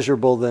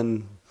pleasurable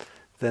than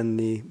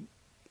the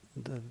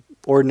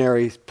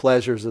ordinary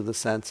pleasures of the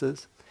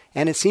senses.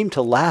 And it seemed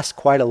to last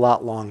quite a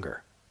lot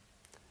longer.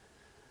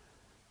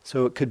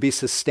 So it could be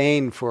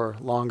sustained for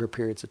longer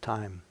periods of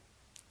time.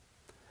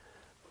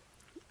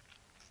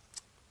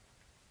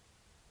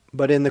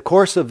 But in the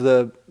course of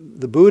the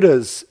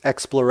Buddha's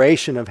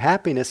exploration of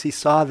happiness, he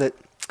saw that,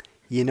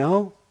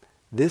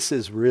 this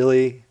is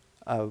really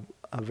a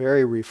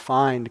very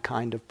refined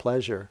kind of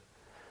pleasure.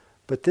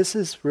 But this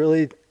is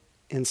really,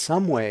 in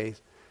some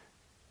ways,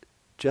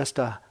 just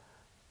a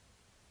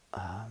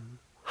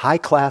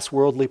high-class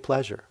worldly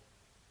pleasure.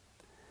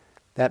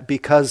 That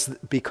because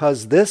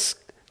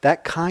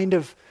that kind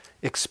of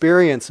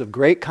experience of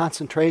great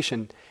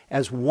concentration,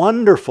 as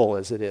wonderful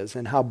as it is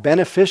and how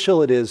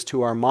beneficial it is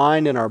to our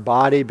mind and our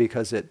body,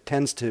 because it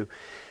tends to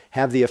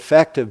have the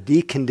effect of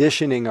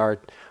deconditioning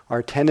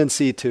our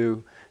tendency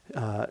to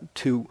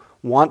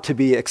want to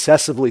be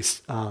excessively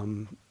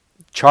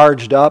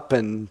charged up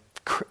and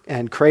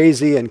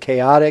crazy and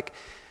chaotic,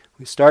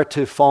 we start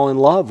to fall in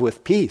love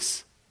with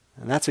peace,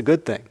 and that's a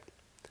good thing.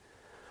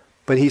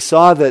 But he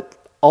saw that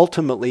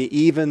ultimately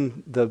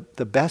even the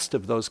best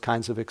of those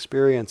kinds of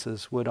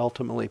experiences would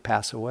ultimately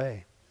pass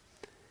away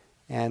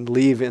and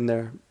leave in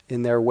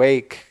their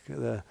wake,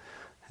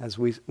 as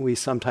we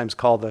sometimes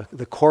call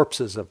the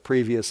corpses of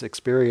previous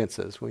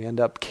experiences. We end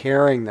up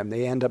carrying them.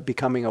 They end up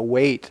becoming a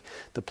weight,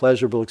 the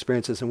pleasurable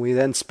experiences, and we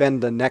then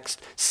spend the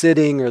next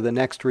sitting or the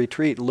next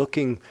retreat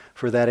looking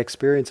for that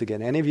experience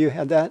again. Any of you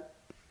had that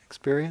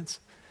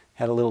experience?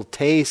 Had a little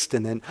taste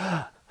and then,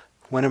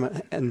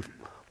 and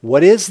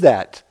what is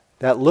that?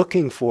 that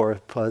looking for a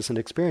pleasant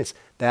experience,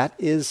 that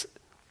is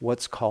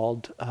what's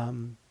called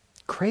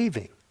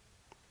craving.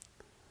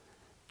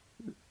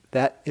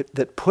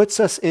 That puts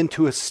us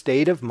into a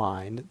state of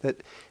mind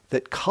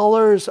that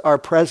colors our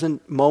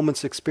present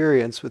moment's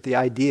experience with the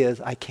ideas,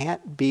 I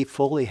can't be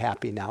fully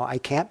happy now. I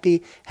can't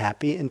be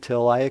happy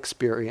until I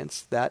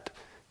experience that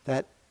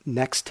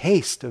next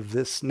taste of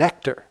this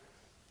nectar.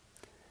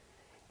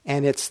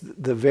 And it's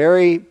the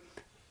very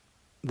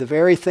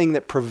thing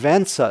that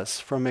prevents us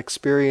from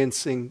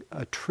experiencing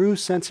a true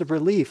sense of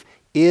relief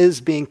is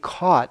being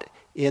caught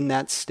in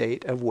that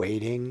state of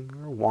waiting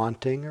or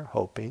wanting or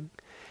hoping.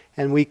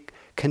 And we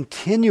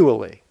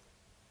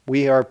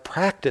are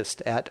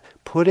practiced at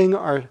putting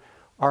our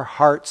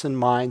hearts and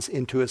minds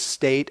into a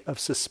state of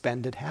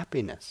suspended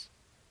happiness,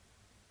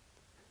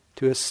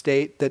 to a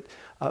state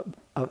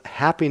of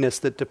happiness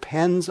that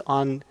depends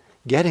on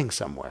getting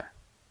somewhere.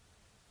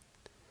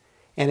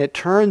 And it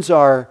turns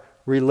our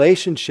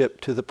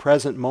relationship to the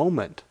present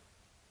moment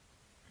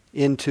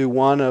into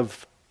one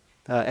of,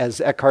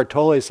 as Eckhart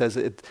Tolle says,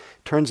 it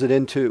turns it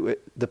into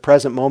the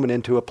present moment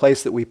into a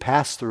place that we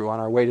pass through on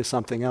our way to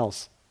something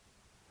else.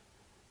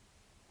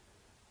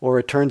 Or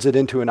it turns it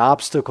into an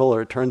obstacle,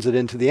 or it turns it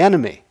into the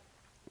enemy.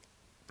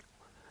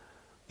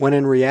 When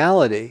in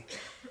reality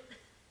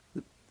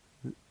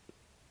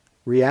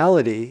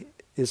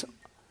is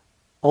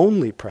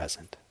only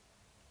present.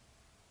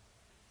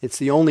 It's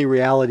the only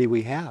reality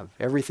we have.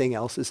 Everything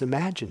else is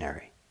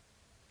imaginary.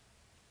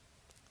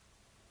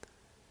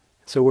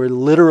 So we're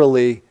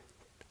literally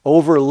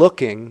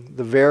overlooking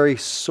the very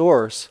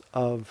source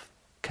of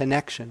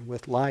connection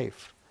with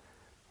life,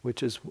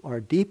 which is our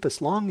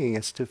deepest longing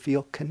is to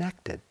feel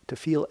connected, to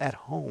feel at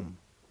home,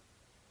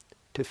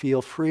 to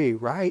feel free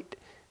right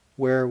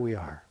where we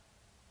are.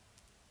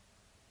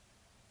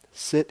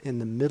 Sit in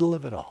the middle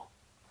of it all.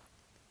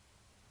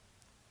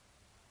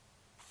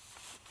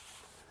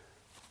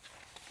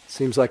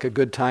 Seems like a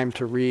good time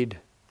to read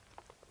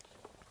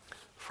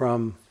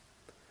from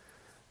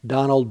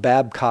Donald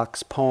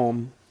Babcock's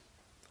poem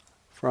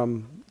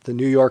from the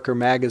New Yorker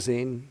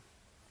magazine,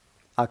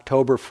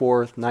 October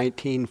 4th,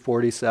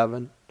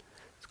 1947.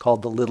 It's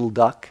called The Little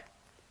Duck.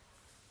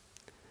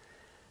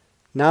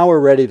 Now we're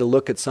ready to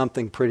look at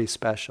something pretty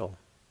special.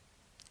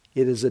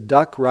 It is a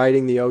duck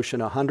riding the ocean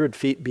 100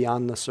 feet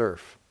beyond the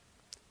surf.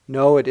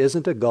 No, it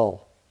isn't a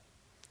gull.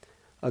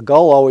 A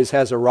gull always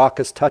has a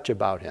raucous touch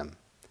about him.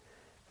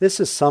 This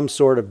is some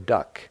sort of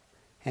duck,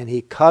 and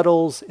he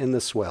cuddles in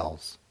the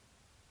swells.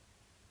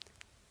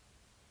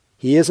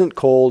 He isn't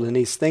cold, and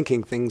he's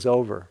thinking things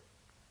over.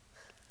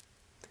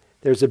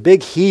 There's a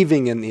big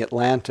heaving in the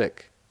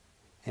Atlantic,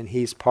 and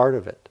he's part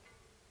of it.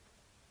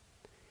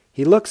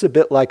 He looks a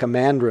bit like a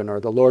mandarin or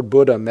the Lord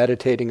Buddha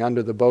meditating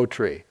under the bo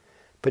tree,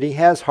 but he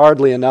has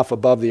hardly enough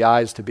above the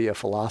eyes to be a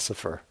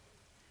philosopher.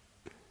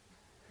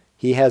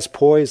 He has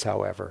poise,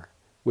 however,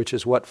 which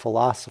is what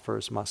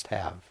philosophers must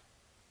have.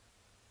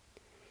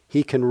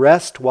 He can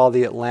rest while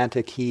the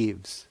Atlantic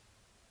heaves,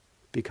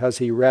 because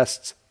he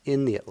rests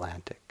in the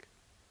Atlantic.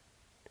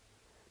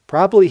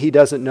 Probably he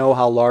doesn't know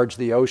how large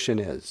the ocean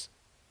is,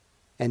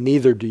 and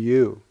neither do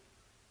you,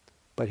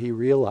 but he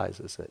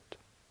realizes it.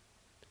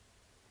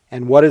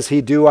 And what does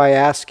he do, I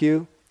ask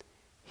you?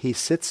 He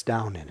sits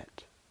down in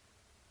it.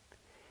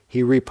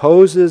 He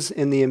reposes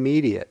in the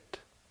immediate,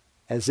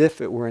 as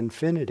if it were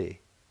infinity,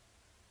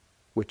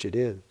 which it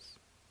is.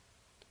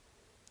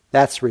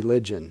 That's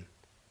religion.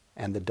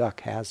 And the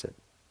duck has it.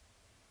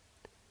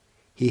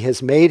 He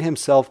has made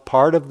himself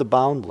part of the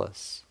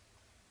boundless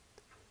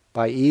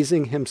by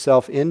easing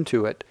himself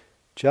into it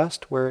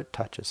just where it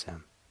touches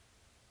him.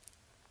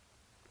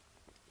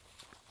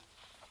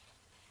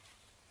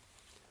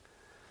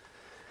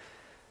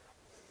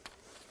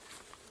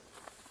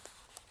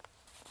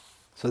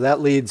 So that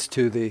leads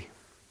to the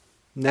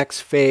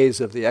next phase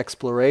of the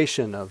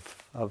exploration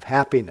of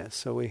happiness.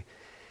 So we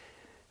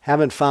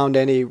haven't found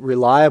any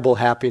reliable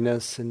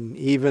happiness, and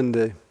even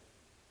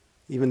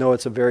though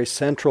it's a very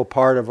central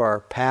part of our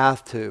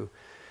path to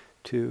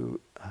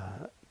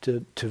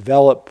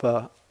develop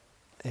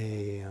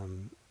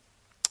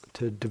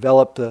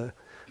the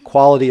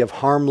quality of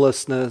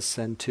harmlessness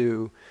and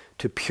to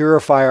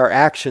purify our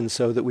actions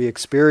so that we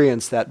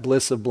experience that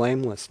bliss of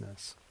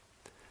blamelessness.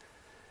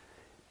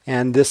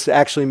 And this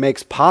actually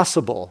makes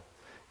possible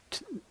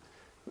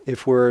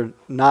if we're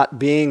not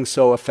being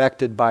so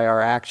affected by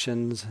our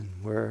actions,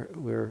 and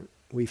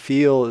we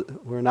feel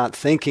we're not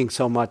thinking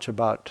so much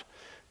about,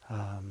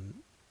 we're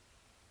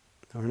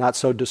not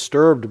so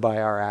disturbed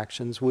by our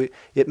actions,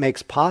 it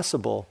makes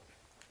possible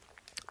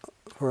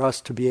for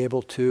us to be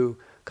able to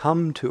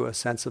come to a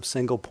sense of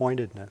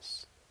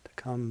single-pointedness, to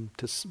come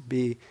to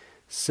be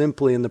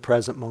simply in the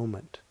present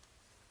moment.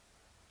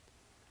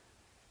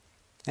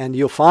 And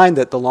you'll find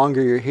that the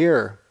longer you're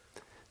here,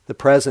 the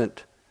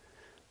present,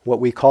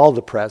 what we call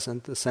the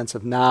present, the sense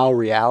of now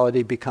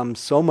reality, becomes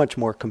so much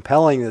more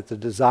compelling that the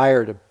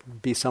desire to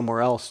be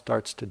somewhere else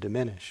starts to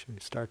diminish. You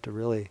start to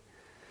really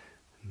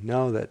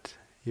know that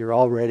you're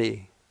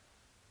already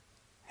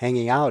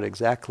hanging out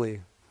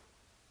exactly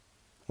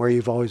where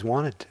you've always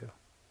wanted to.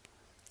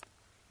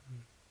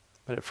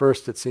 But at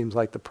first it seems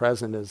like the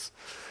present is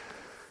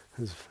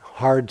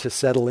hard to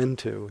settle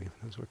into,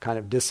 because we're kind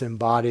of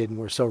disembodied and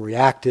we're so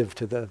reactive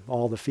to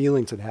all the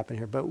feelings that happen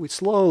here. But we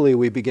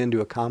slowly begin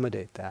to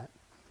accommodate that.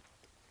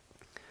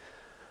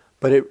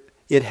 But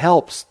it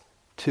helps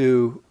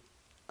to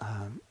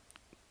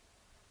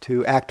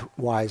act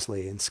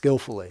wisely and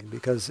skillfully,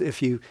 because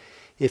if you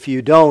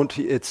don't,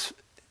 it's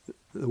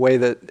the way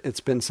that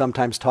it's been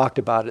sometimes talked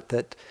about it,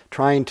 that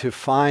trying to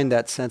find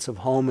that sense of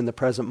home in the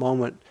present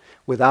moment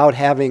without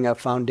having a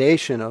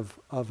foundation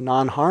of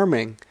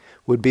non-harming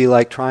would be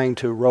like trying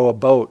to row a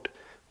boat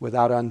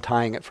without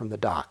untying it from the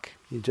dock.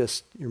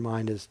 Your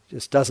mind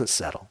just doesn't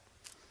settle.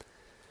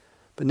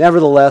 But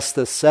nevertheless,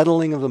 the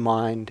settling of the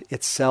mind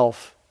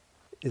itself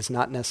is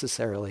not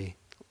necessarily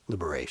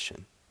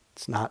liberation.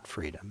 It's not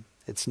freedom.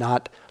 It's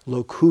not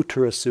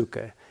lokuttara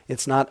sukha.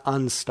 It's not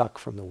unstuck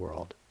from the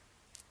world.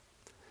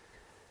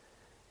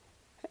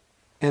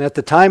 And at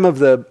the time of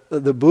the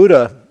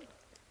Buddha,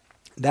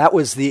 that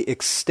was the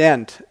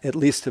extent, at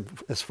least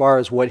as far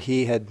as what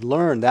he had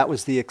learned, that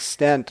was the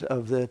extent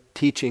of the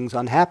teachings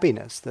on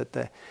happiness, that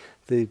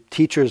the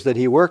teachers that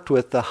he worked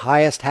with, the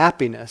highest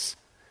happiness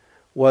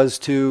was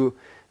to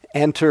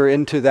enter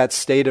into that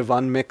state of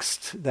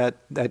unmixed,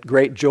 that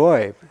great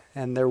joy.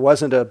 And there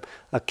wasn't a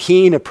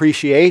keen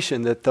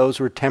appreciation that those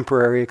were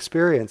temporary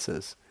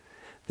experiences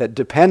that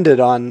depended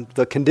on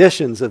the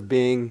conditions of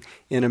being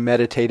in a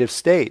meditative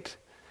state.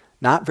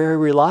 Not very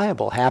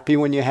reliable. Happy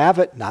when you have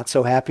it, not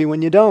so happy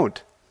when you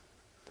don't.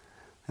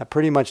 That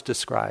pretty much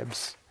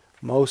describes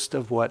most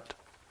of what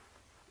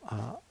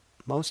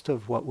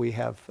we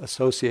have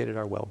associated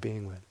our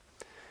well-being with.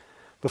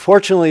 But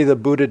fortunately, the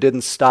Buddha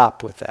didn't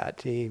stop with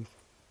that.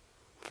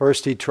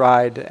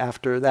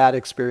 After that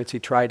experience, he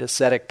tried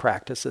ascetic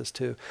practices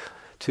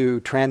to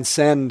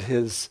transcend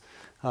his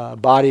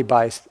body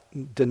by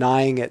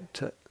denying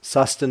it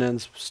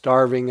sustenance,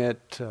 starving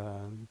it,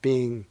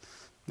 doing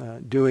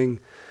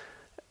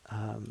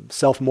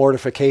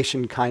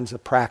self-mortification kinds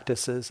of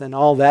practices. And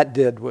all that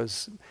did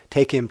was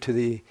take him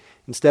to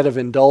instead of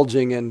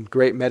indulging in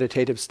great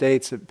meditative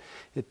states,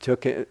 it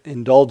took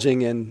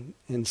indulging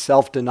in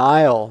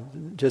self-denial,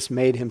 just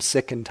made him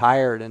sick and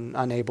tired and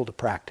unable to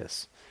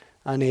practice,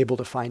 unable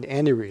to find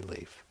any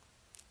relief.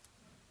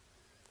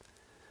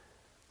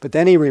 But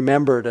then he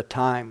remembered a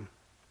time.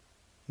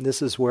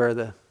 This is where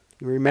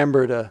he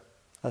remembered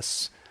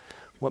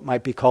what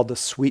might be called the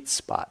sweet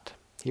spot.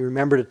 He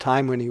remembered a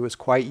time when he was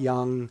quite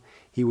young,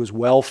 he was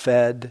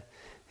well-fed,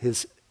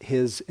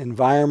 his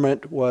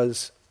environment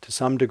was to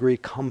some degree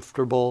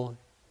comfortable,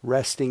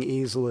 resting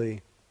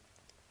easily.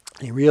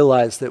 He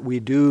realized that we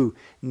do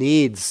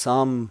need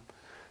some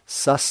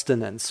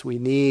sustenance. We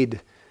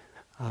need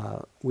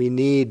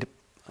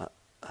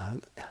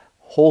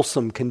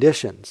wholesome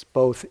conditions,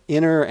 both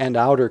inner and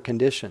outer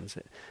conditions,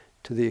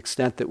 to the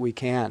extent that we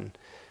can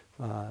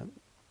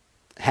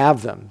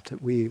have them.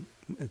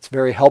 It's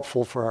very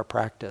helpful for our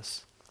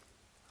practice.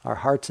 Our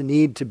hearts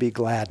need to be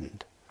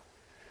gladdened.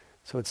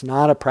 So it's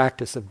not a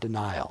practice of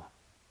denial,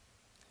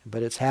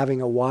 but it's having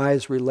a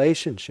wise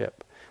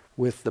relationship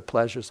with the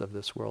pleasures of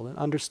this world and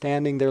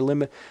understanding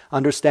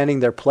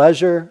their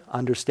pleasure,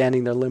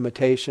 understanding their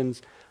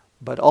limitations,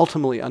 but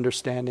ultimately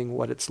understanding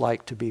what it's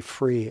like to be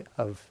free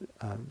of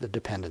the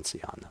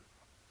dependency on them.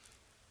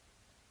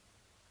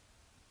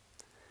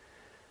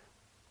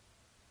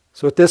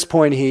 So at this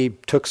point he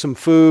took some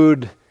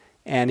food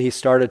and he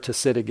started to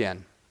sit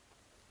again,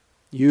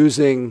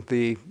 using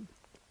the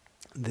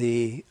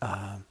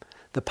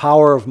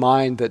power of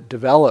mind that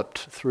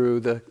developed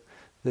through the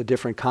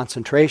different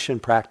concentration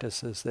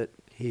practices that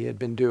he had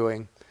been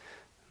doing.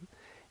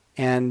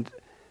 And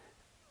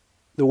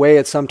the way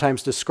it's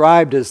sometimes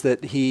described is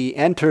that he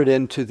entered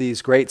into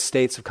these great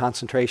states of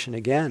concentration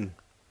again.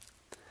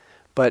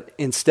 But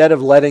instead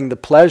of letting the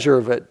pleasure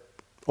of it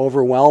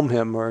overwhelm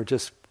him or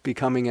just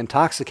becoming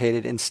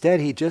intoxicated, instead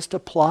he just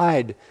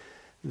applied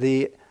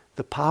the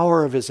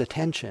power of his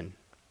attention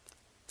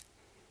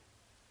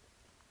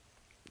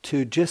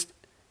to just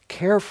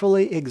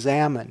carefully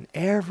examine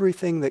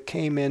everything that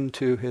came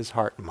into his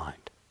heart and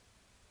mind.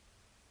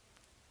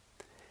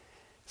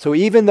 So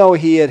even though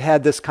he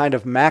had this kind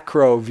of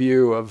macro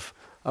view of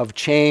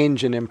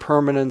change and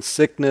impermanence,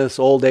 sickness,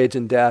 old age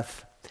and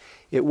death,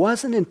 it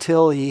wasn't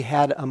until he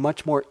had a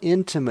much more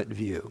intimate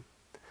view,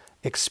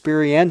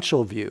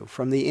 experiential view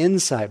from the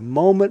inside,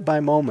 moment by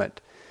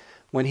moment,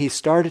 when he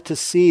started to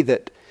see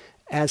that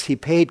as he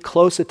paid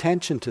close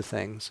attention to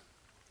things,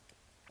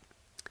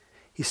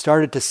 he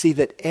started to see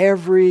that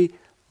every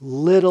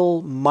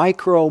little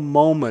micro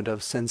moment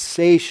of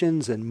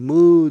sensations and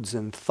moods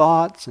and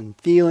thoughts and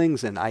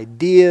feelings and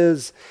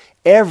ideas,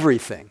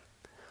 everything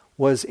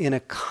was in a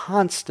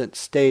constant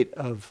state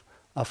of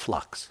a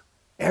flux,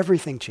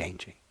 everything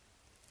changing.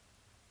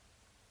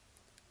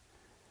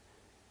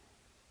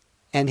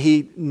 And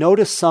he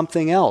noticed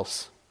something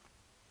else,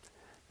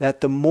 that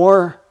the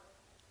more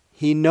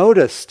he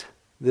noticed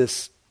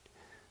this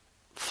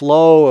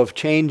flow of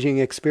changing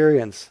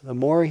experience, the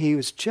more he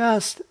was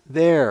just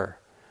there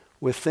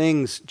with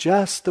things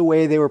just the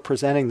way they were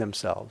presenting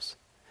themselves,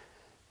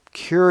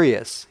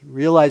 curious.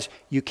 Realize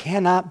you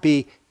cannot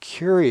be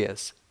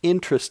curious,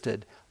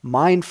 interested,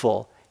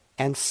 mindful,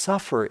 and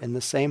suffer in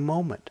the same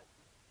moment.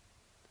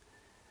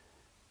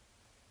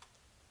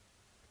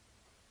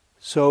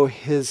 So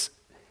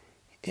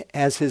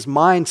as his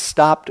mind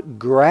stopped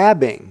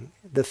grabbing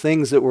the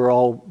things that were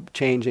all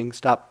changing,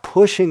 stopped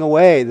pushing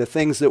away the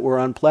things that were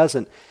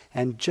unpleasant,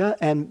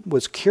 and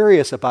was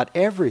curious about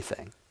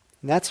everything.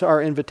 And that's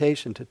our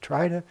invitation, to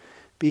try to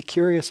be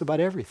curious about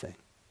everything.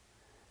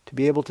 To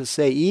be able to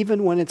say,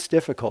 even when it's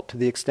difficult, to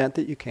the extent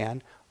that you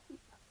can,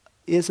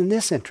 isn't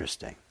this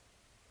interesting?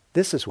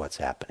 This is what's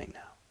happening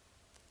now.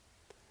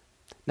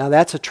 Now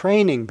that's a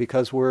training,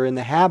 because we're in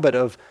the habit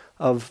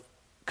of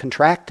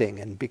contracting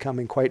and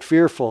becoming quite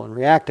fearful and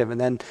reactive,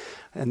 and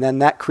then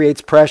that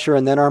creates pressure,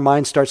 and then our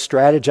mind starts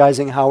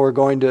strategizing how we're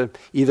going to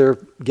either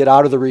get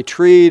out of the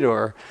retreat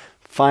or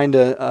find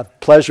a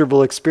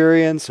pleasurable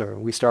experience, or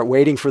we start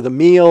waiting for the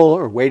meal,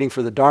 or waiting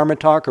for the Dharma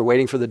talk, or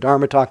waiting for the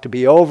Dharma talk to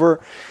be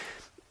over.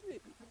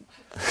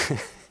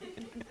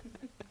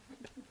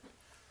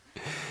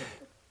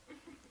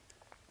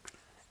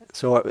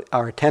 So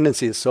our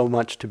tendency is so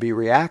much to be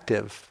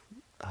reactive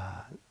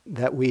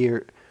that we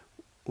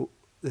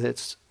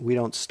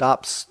don't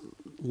stop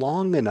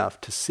long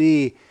enough to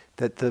see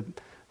that the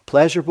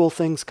pleasurable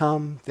things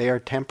come, they are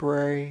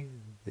temporary.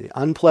 The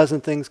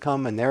unpleasant things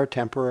come, and they're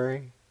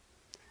temporary.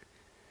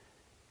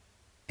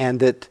 And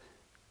that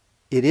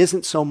it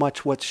isn't so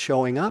much what's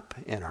showing up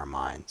in our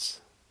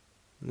minds.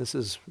 And this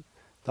is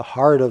the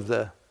heart of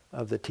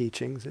the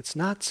teachings. It's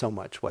not so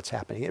much what's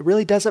happening. It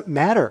really doesn't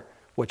matter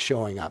what's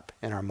showing up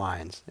in our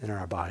minds, in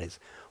our bodies.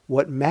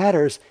 What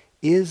matters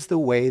is the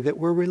way that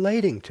we're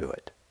relating to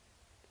it.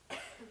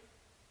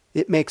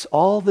 It makes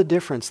all the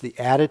difference, the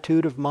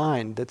attitude of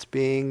mind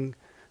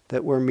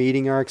that we're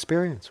meeting our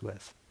experience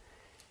with.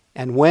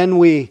 And when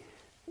we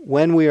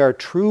are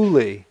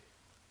truly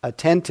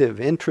attentive,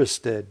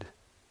 interested,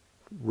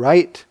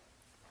 right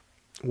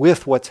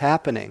with what's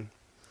happening,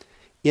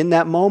 in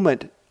that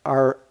moment,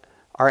 our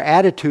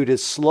attitude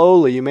is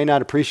slowly, you may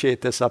not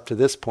appreciate this up to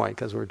this point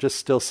because we're just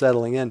still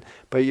settling in,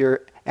 but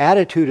your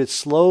attitude is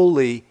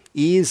slowly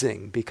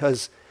easing,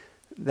 because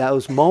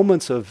those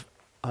moments of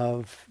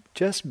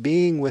just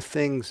being with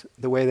things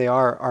the way they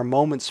are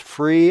moments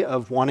free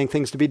of wanting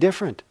things to be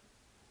different.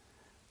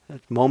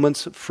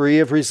 Moments free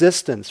of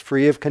resistance,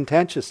 free of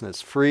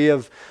contentiousness, free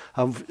of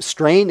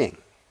straining,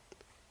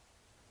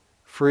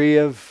 free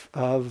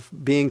of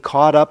being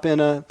caught up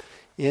in a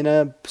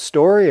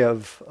story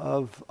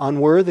of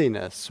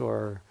unworthiness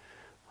or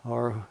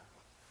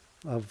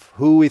of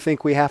who we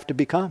think we have to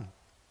become.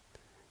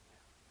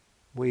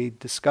 We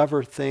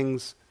discover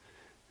things.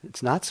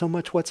 It's not so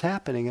much what's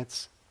happening.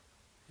 It's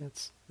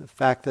the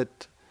fact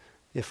that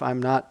if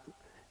I'm not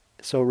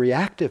so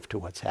reactive to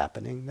what's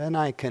happening, then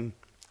I can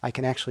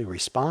actually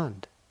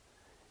respond.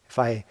 If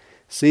I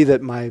see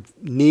that my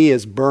knee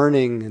is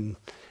burning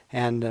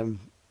and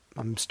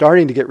I'm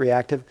starting to get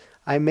reactive,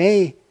 I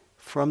may,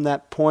 from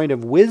that point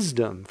of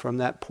wisdom, from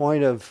that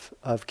point of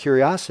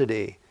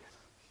curiosity,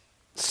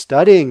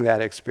 studying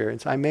that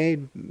experience, I may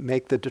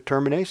make the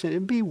determination,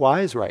 it'd be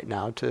wise right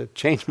now to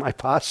change my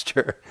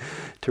posture,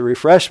 to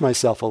refresh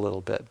myself a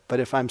little bit. But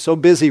if I'm so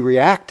busy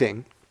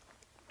reacting,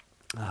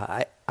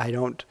 I'm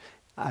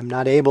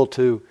not able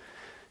to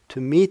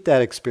meet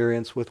that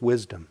experience with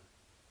wisdom,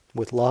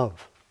 with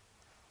love.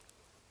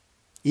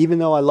 Even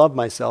though I love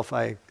myself,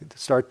 I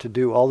start to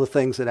do all the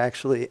things that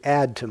actually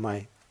add to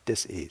my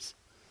dis-ease.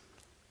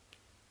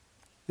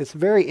 It's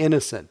very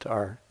innocent.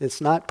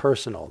 It's not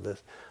personal,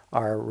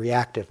 our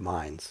reactive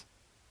minds.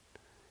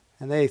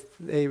 And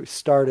they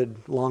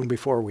started long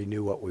before we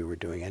knew what we were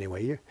doing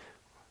anyway.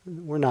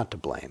 We're not to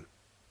blame.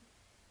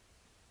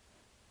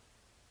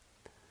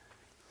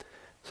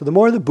 So the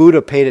more the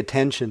Buddha paid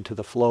attention to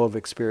the flow of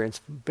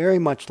experience, very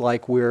much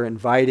like we're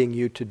inviting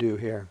you to do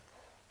here,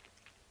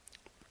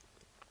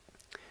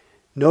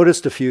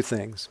 noticed a few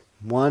things.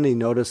 One, he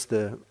noticed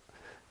that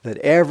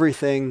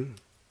everything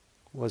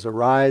was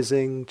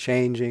arising,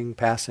 changing,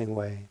 passing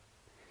away.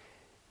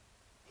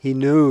 He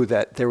knew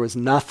that there was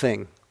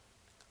nothing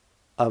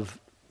of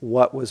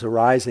what was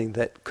arising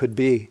that could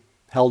be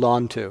held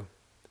on to,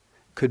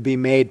 could be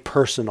made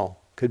personal,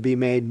 could be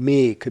made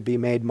me, could be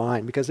made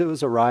mine, because it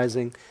was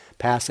arising,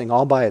 passing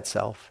all by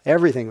itself.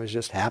 Everything was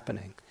just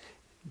happening.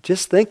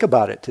 Just think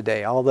about it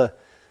today, all the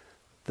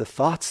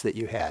thoughts that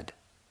you had.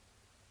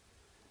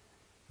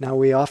 Now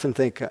we often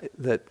think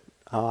that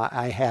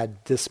I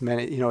had this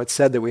many, it's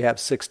said that we have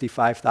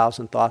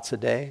 65,000 thoughts a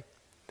day,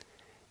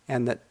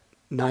 and that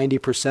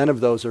 90% of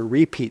those are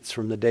repeats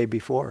from the day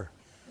before.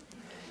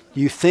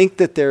 Do you think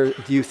that there's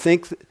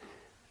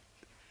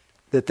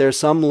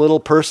some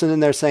little person in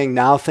there saying,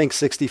 now think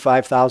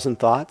 65,000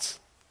 thoughts?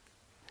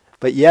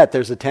 But yet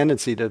there's a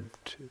tendency to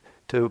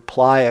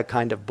apply a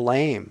kind of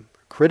blame,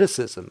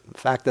 criticism, the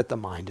fact that the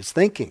mind is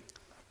thinking.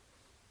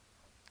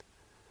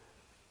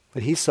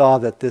 But he saw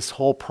that this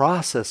whole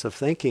process of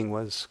thinking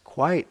was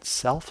quite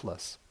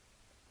selfless.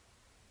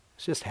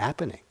 It's just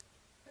happening.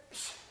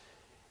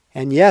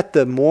 And yet,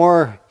 the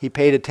more he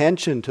paid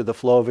attention to the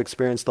flow of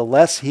experience, the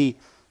less he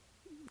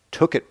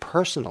took it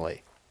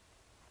personally.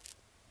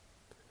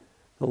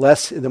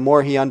 The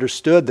more he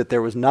understood that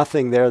there was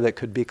nothing there that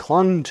could be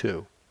clung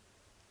to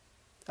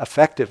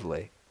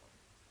effectively,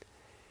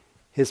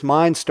 his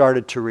mind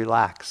started to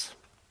relax,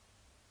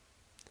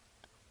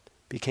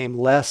 became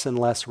less and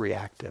less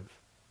reactive.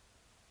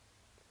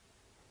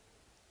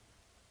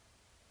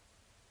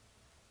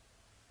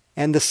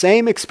 And the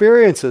same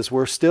experiences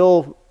were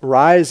still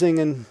rising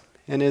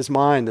in his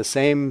mind, the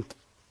same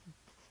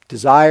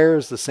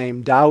desires, the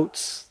same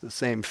doubts, the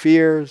same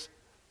fears.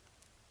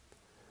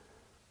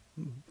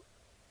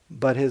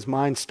 But his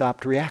mind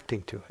stopped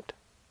reacting to it.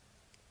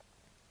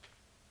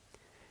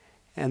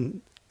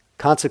 And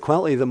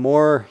consequently, the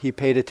more he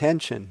paid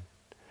attention,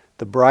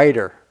 the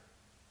brighter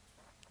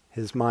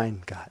his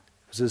mind got.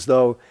 It was as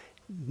though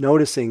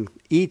noticing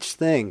each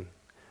thing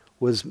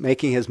was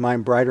making his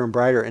mind brighter and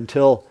brighter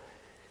until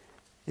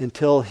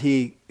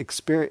he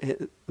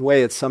experienced, the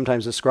way it's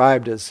sometimes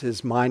described as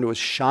his mind was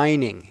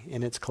shining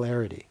in its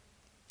clarity.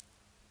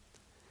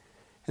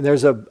 And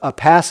there's a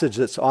passage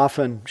that's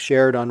often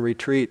shared on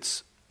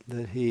retreats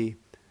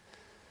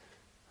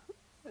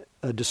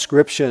a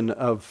description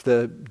of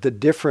the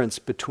difference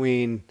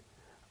between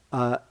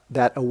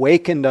that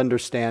awakened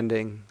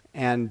understanding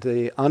and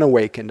the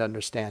unawakened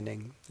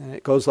understanding. And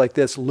it goes like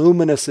this: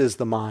 luminous is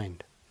the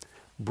mind,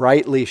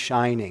 brightly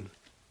shining,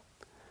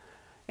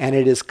 and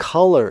it is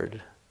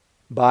colored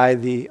by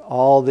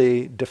all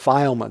the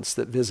defilements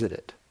that visit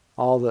it,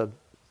 all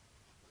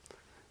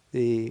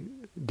the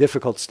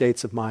difficult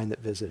states of mind that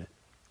visit it.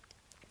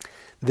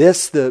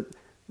 This, the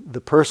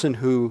person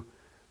who,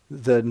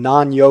 the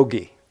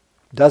non-yogi,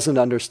 doesn't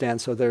understand,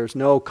 so there's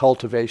no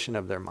cultivation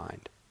of their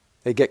mind.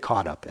 They get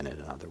caught up in it,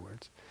 in other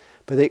words.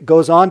 But it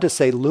goes on to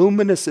say,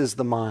 luminous is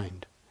the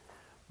mind,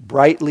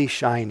 brightly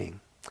shining,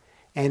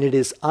 and it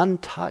is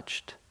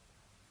untouched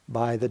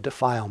by the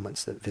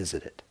defilements that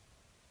visit it.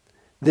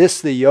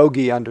 This the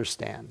yogi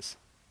understands.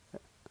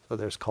 So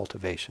there's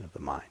cultivation of the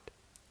mind.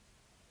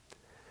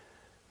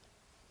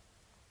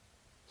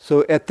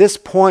 So at this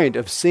point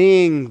of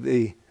seeing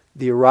the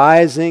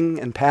arising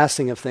and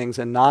passing of things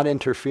and not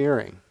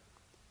interfering,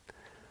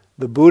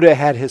 the Buddha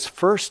had his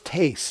first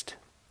taste.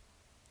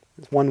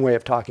 That's one way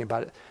of talking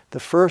about it. The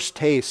first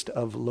taste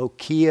of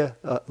Lokuttara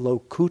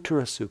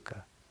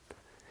Sukha.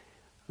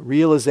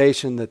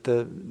 Realization that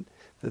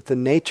the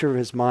nature of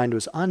his mind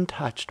was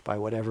untouched by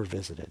whatever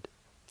visited.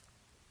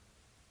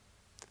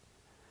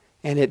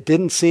 And it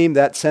didn't seem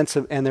that sense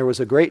of, and there was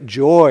a great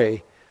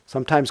joy,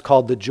 sometimes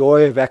called the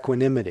joy of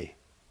equanimity.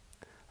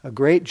 A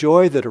great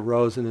joy that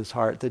arose in his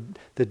heart,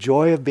 the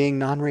joy of being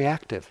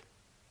non-reactive.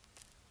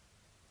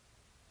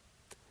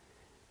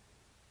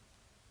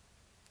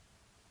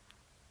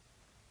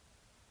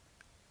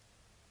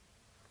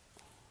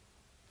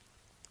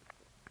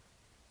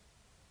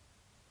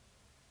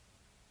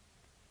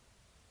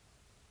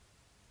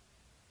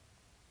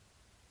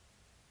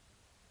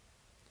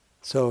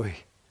 So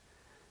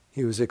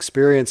he was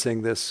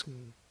experiencing this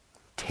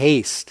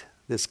taste,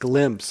 this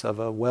glimpse of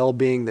a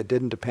well-being that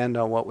didn't depend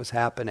on what was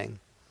happening.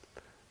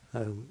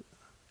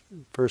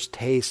 First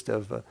taste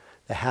of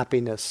the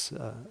happiness,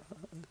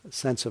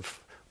 sense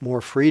of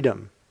more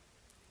freedom.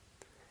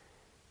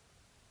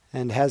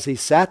 And as he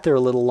sat there a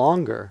little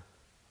longer,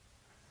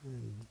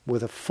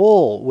 with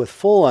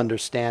full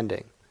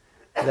understanding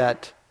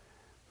that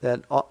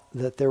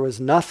there was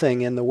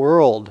nothing in the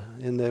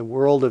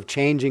world of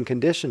changing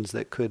conditions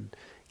that could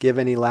give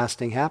any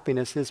lasting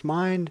happiness, his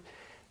mind,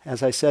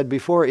 as I said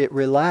before, it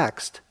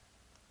relaxed.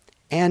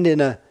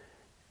 And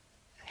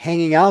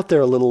hanging out there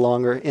a little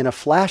longer, in a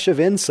flash of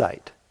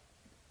insight,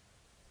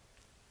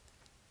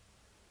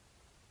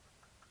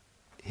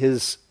 he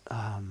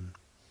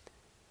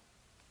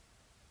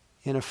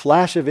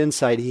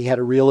had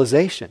a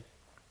realization.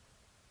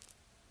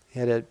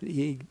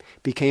 He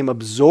became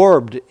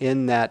absorbed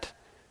in that,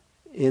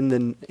 in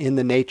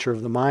the nature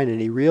of the mind,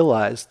 and he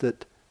realized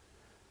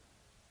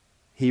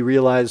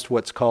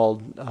what's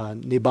called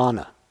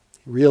nibbana.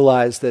 He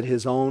realized that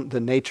the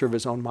nature of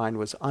his own mind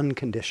was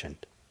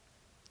unconditioned,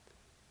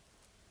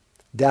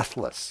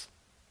 deathless,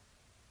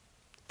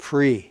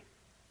 free.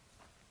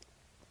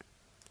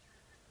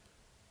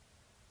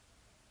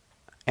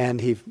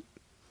 And he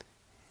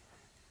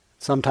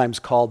sometimes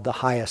called the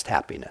highest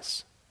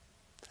happiness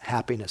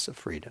of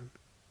freedom.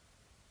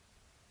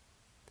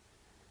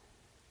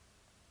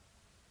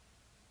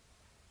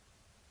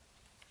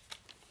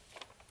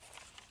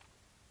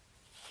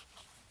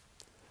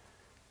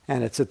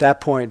 And it's at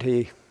that point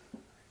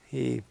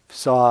he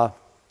saw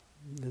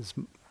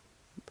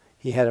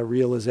he had a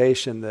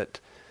realization that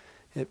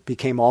it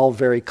became all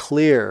very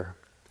clear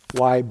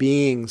why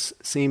beings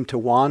seem to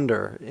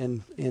wander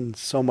in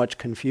so much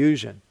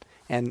confusion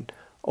and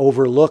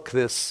overlook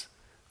this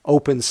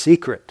open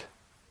secret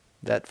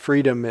that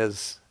freedom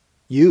is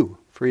you.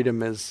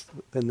 Freedom is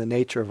in the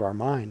nature of our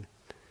mind.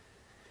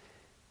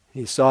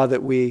 He saw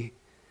that we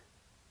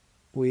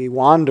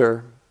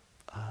wander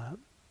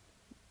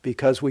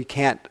because we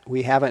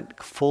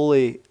haven't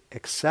fully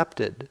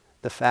accepted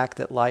the fact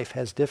that life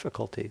has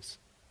difficulties.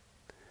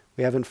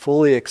 We haven't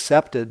fully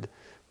accepted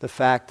the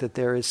fact that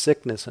there is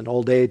sickness and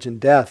old age and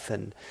death,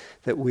 and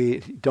that we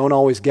don't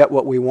always get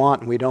what we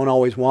want, and we don't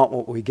always want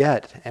what we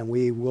get, and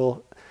we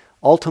will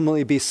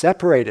ultimately be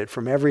separated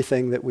from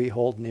everything that we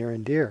hold near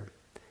and dear.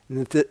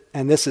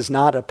 And this is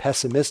not a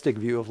pessimistic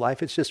view of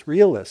life, it's just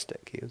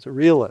realistic. He was a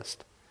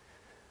realist.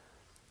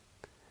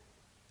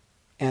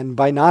 And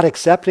by not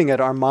accepting it,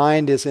 our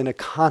mind is in a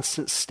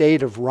constant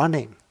state of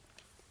running.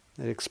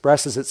 It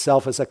expresses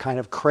itself as a kind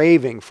of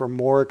craving for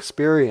more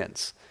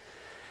experience,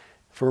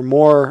 for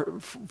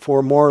more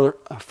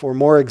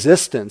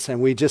existence,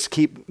 and we just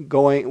keep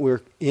going.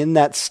 We're in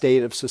that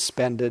state of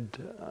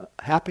suspended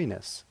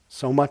happiness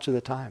so much of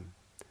the time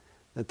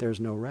that there's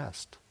no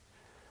rest.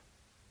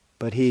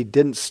 But he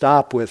didn't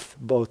stop with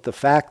both the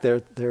fact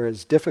that there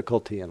is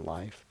difficulty in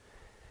life,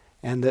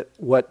 and that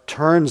what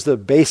turns the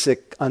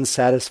basic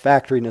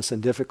unsatisfactoriness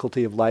and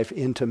difficulty of life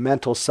into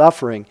mental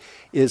suffering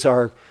is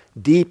our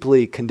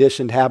deeply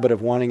conditioned habit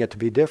of wanting it to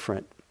be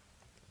different.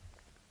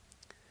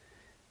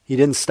 He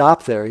didn't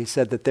stop there. He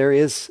said that there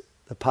is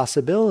the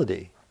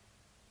possibility,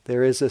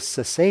 there is a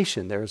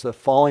cessation, there is a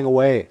falling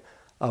away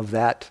of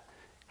that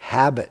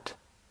habit,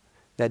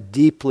 that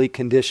deeply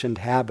conditioned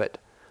habit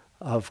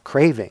of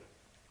craving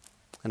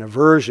and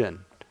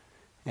aversion,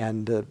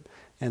 and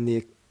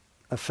the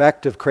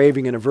effect of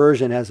craving and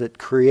aversion as it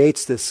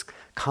creates this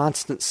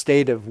constant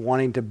state of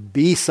wanting to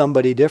be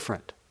somebody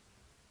different,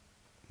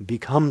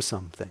 become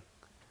something,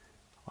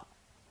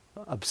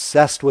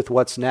 obsessed with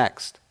what's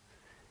next.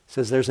 He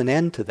says there's an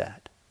end to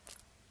that.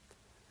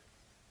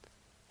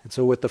 And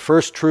so with the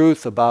first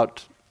truth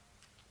about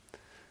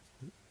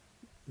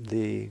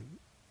the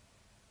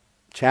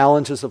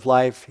challenges of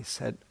life, he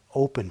said,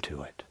 open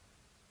to it,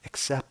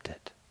 accept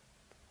it,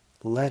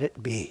 let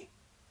it be.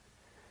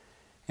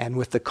 And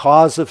with the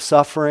cause of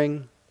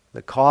suffering,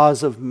 the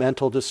cause of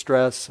mental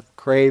distress, of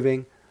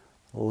craving,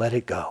 let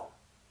it go.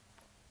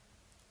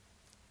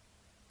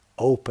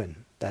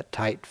 Open that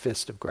tight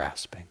fist of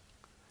grasping.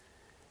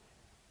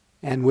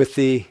 And with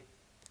the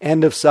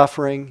end of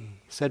suffering,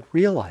 he said,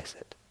 realize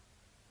it,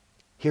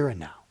 here and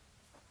now.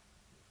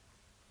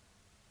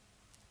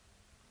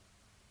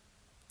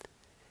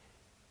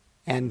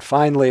 And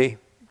finally,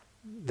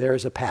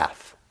 there's a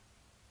path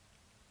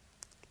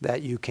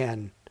that you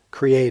can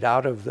create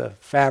out of the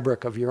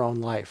fabric of your own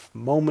life,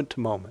 moment to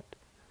moment.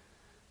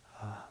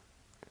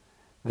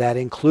 That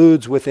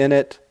includes within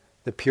it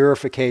the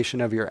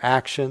purification of your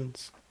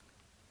actions,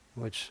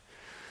 which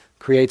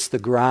creates the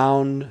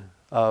ground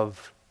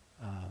of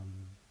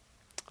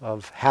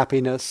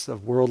happiness,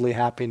 of worldly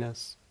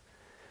happiness.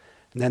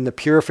 And then the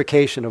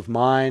purification of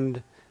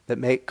mind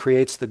that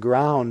creates the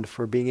ground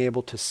for being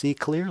able to see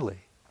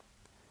clearly.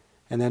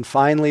 And then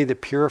finally the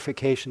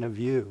purification of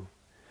you,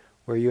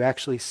 where you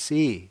actually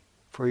see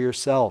for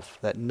yourself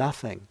that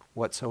nothing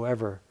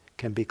whatsoever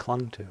can be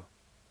clung to.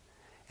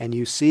 And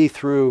you see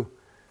through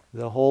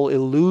the whole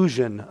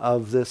illusion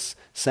of this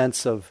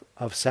sense of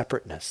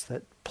separateness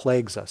that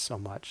plagues us so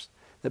much,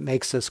 that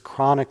makes us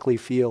chronically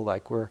feel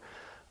like we're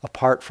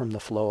apart from the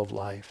flow of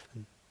life.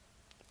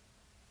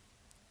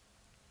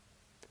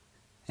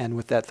 And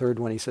with that third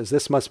one, he says,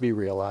 this must be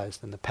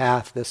realized, and the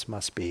path, this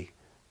must be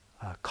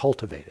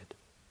cultivated,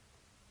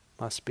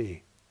 must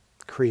be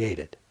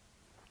created.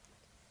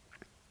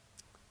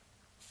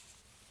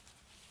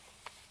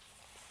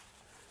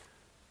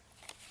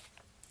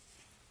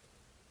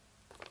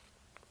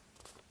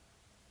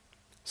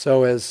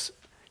 So as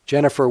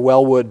Jennifer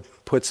Wellwood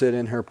puts it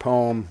in her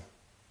poem,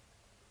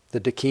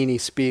 The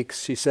Dakini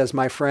Speaks, she says,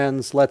 my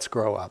friends, let's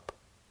grow up.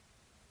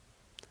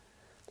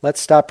 Let's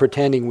stop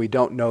pretending we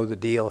don't know the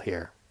deal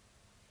here.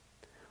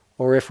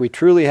 Or if we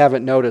truly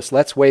haven't noticed,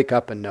 let's wake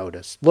up and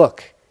notice.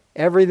 Look,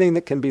 everything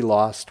that can be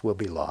lost will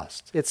be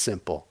lost. It's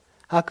simple.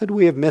 How could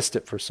we have missed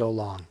it for so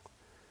long?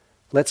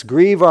 Let's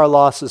grieve our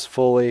losses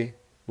fully,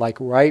 like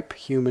ripe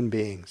human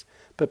beings.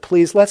 But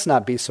please, let's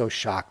not be so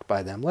shocked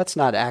by them. Let's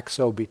not act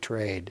so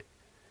betrayed,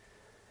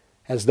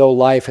 as though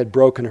life had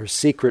broken her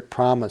secret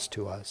promise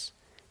to us.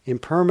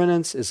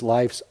 Impermanence is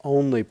life's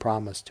only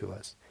promise to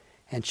us,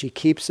 and she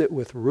keeps it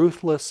with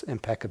ruthless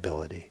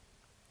impeccability.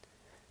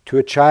 To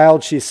a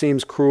child she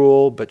seems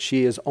cruel, but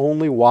she is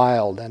only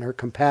wild, and her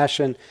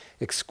compassion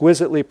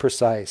exquisitely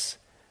precise.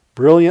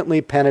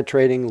 Brilliantly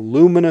penetrating,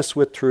 luminous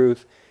with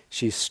truth,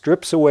 she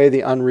strips away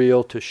the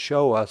unreal to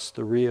show us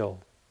the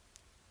real.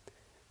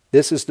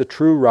 This is the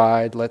true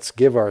ride. Let's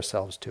give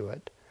ourselves to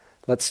it.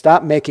 Let's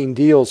stop making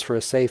deals for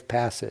a safe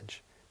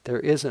passage. There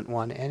isn't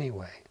one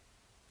anyway.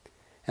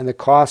 And the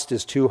cost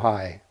is too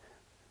high.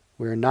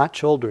 We're not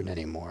children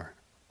anymore.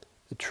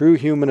 The true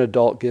human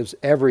adult gives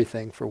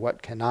everything for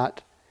what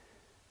cannot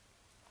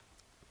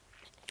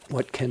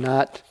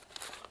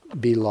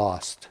be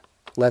lost.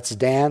 Let's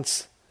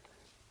dance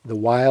the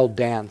wild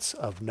dance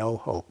of no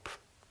hope.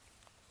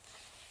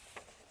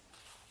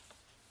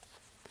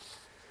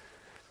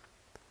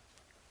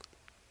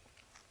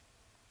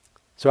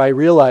 So I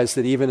realize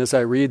that even as I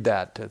read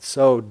that, it's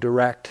so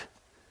direct.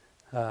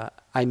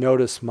 I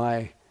notice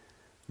my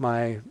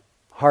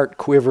heart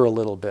quiver a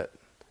little bit.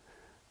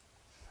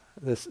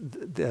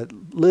 That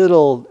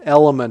little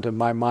element of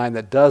my mind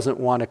that doesn't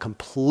want to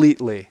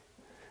completely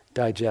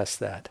digest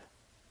that.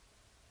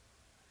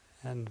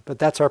 But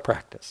that's our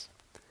practice.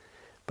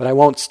 But I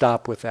won't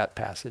stop with that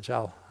passage.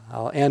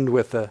 I'll end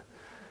with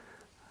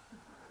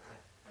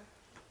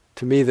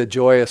to me, the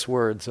joyous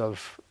words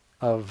of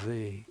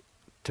the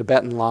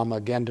Tibetan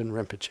Lama Gendun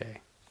Rinpoche,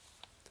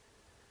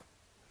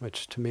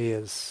 which to me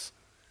is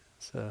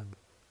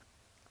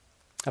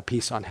a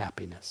piece on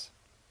happiness.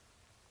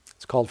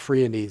 It's called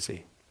Free and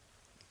Easy.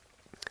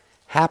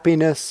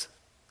 Happiness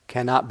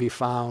cannot be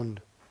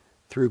found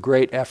through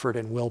great effort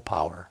and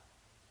willpower,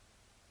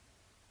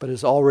 but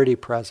is already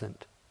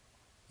present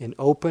in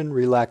open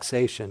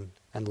relaxation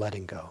and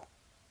letting go.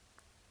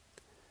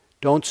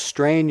 Don't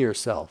strain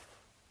yourself.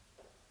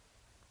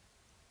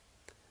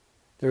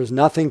 There is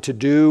nothing to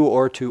do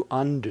or to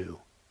undo.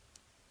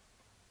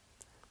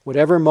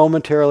 Whatever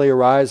momentarily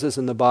arises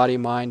in the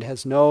body-mind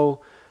has no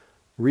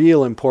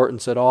real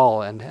importance at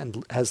all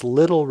and has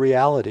little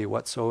reality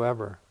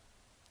whatsoever.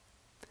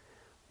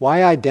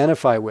 Why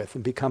identify with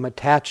and become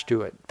attached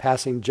to it,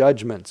 passing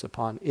judgments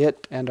upon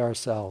it and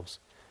ourselves?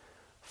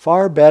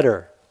 Far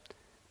better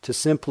to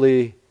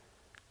simply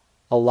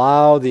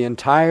allow the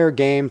entire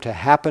game to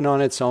happen on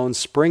its own,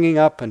 springing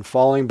up and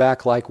falling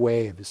back like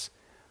waves,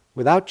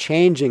 without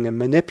changing and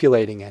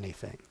manipulating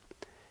anything.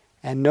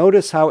 And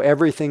notice how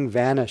everything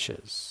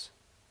vanishes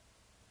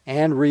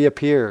and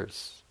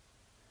reappears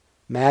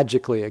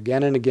magically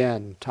again and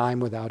again, time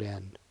without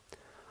end.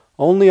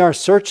 Only our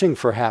searching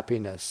for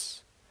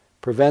happiness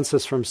prevents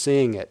us from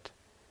seeing it.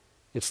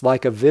 It's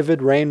like a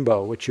vivid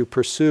rainbow which you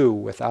pursue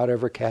without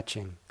ever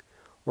catching,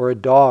 or a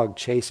dog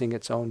chasing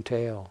its own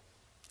tail.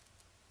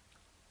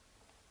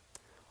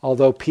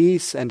 Although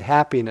peace and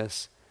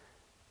happiness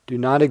do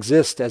not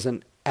exist as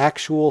an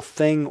actual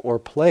thing or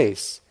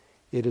place,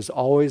 it is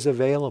always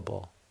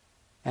available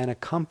and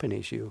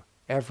accompanies you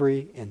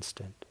every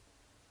instant.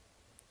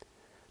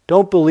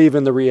 Don't believe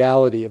in the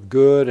reality of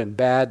good and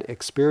bad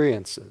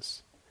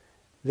experiences.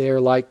 They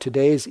are like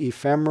today's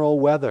ephemeral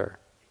weather,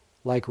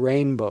 like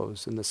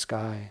rainbows in the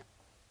sky.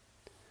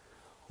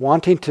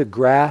 Wanting to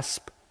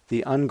grasp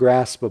the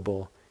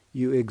ungraspable,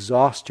 you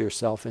exhaust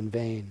yourself in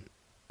vain.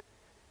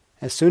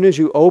 As soon as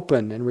you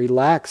open and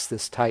relax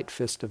this tight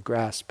fist of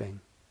grasping,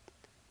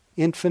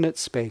 infinite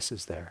space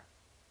is there,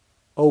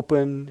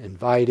 open,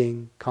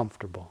 inviting,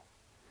 comfortable.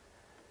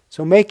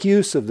 So make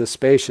use of this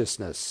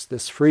spaciousness,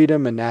 this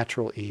freedom and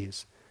natural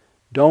ease.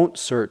 Don't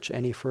search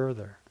any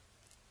further.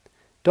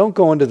 Don't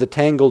go into the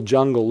tangled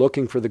jungle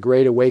looking for the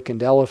great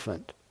awakened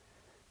elephant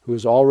who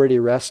is already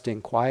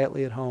resting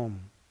quietly at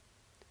home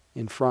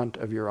in front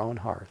of your own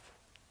hearth.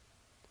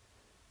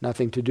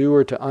 Nothing to do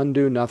or to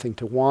undo, nothing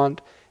to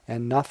want,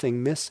 and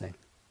nothing missing.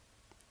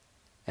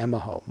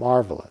 Emaho,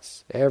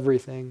 marvelous.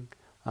 Everything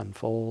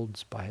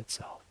unfolds by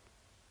itself.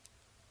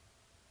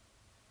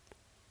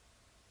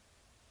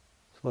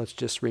 So let's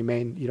just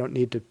remain, you don't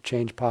need to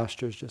change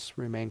postures, just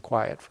remain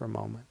quiet for a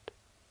moment.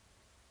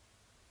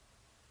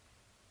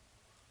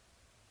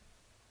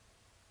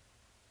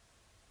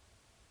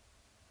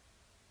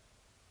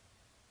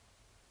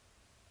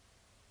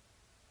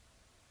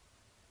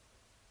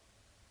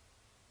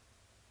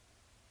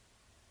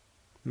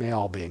 May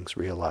all beings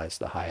realize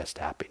the highest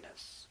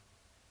happiness.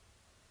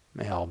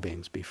 May all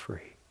beings be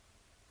free.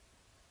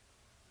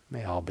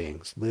 May all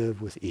beings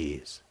live with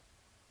ease.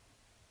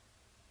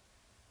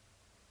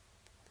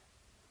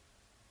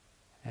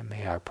 And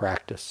may our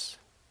practice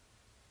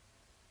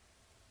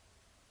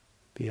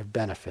be of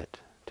benefit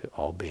to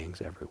all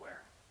beings everywhere.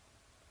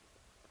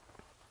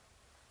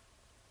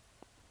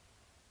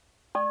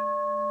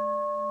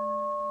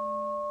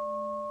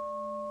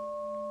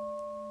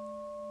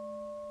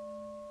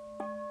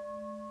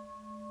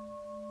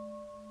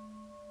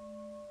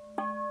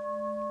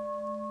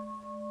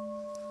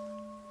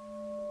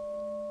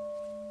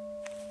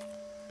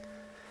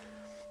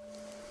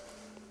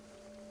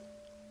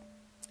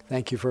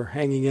 Thank you for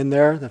hanging in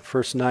there. The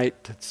first night,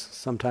 it's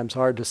sometimes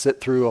hard to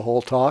sit through a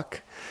whole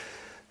talk.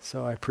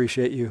 So I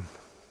appreciate you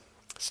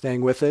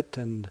staying with it.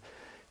 And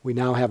we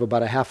now have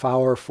about a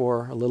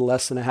little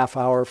less than a half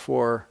hour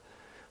for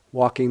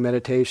walking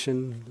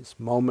meditation, just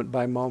moment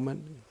by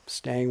moment,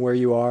 staying where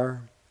you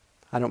are.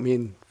 I don't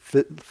mean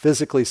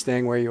physically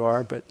staying where you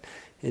are, but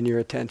in your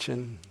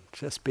attention,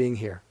 just being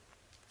here.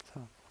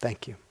 So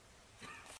thank you.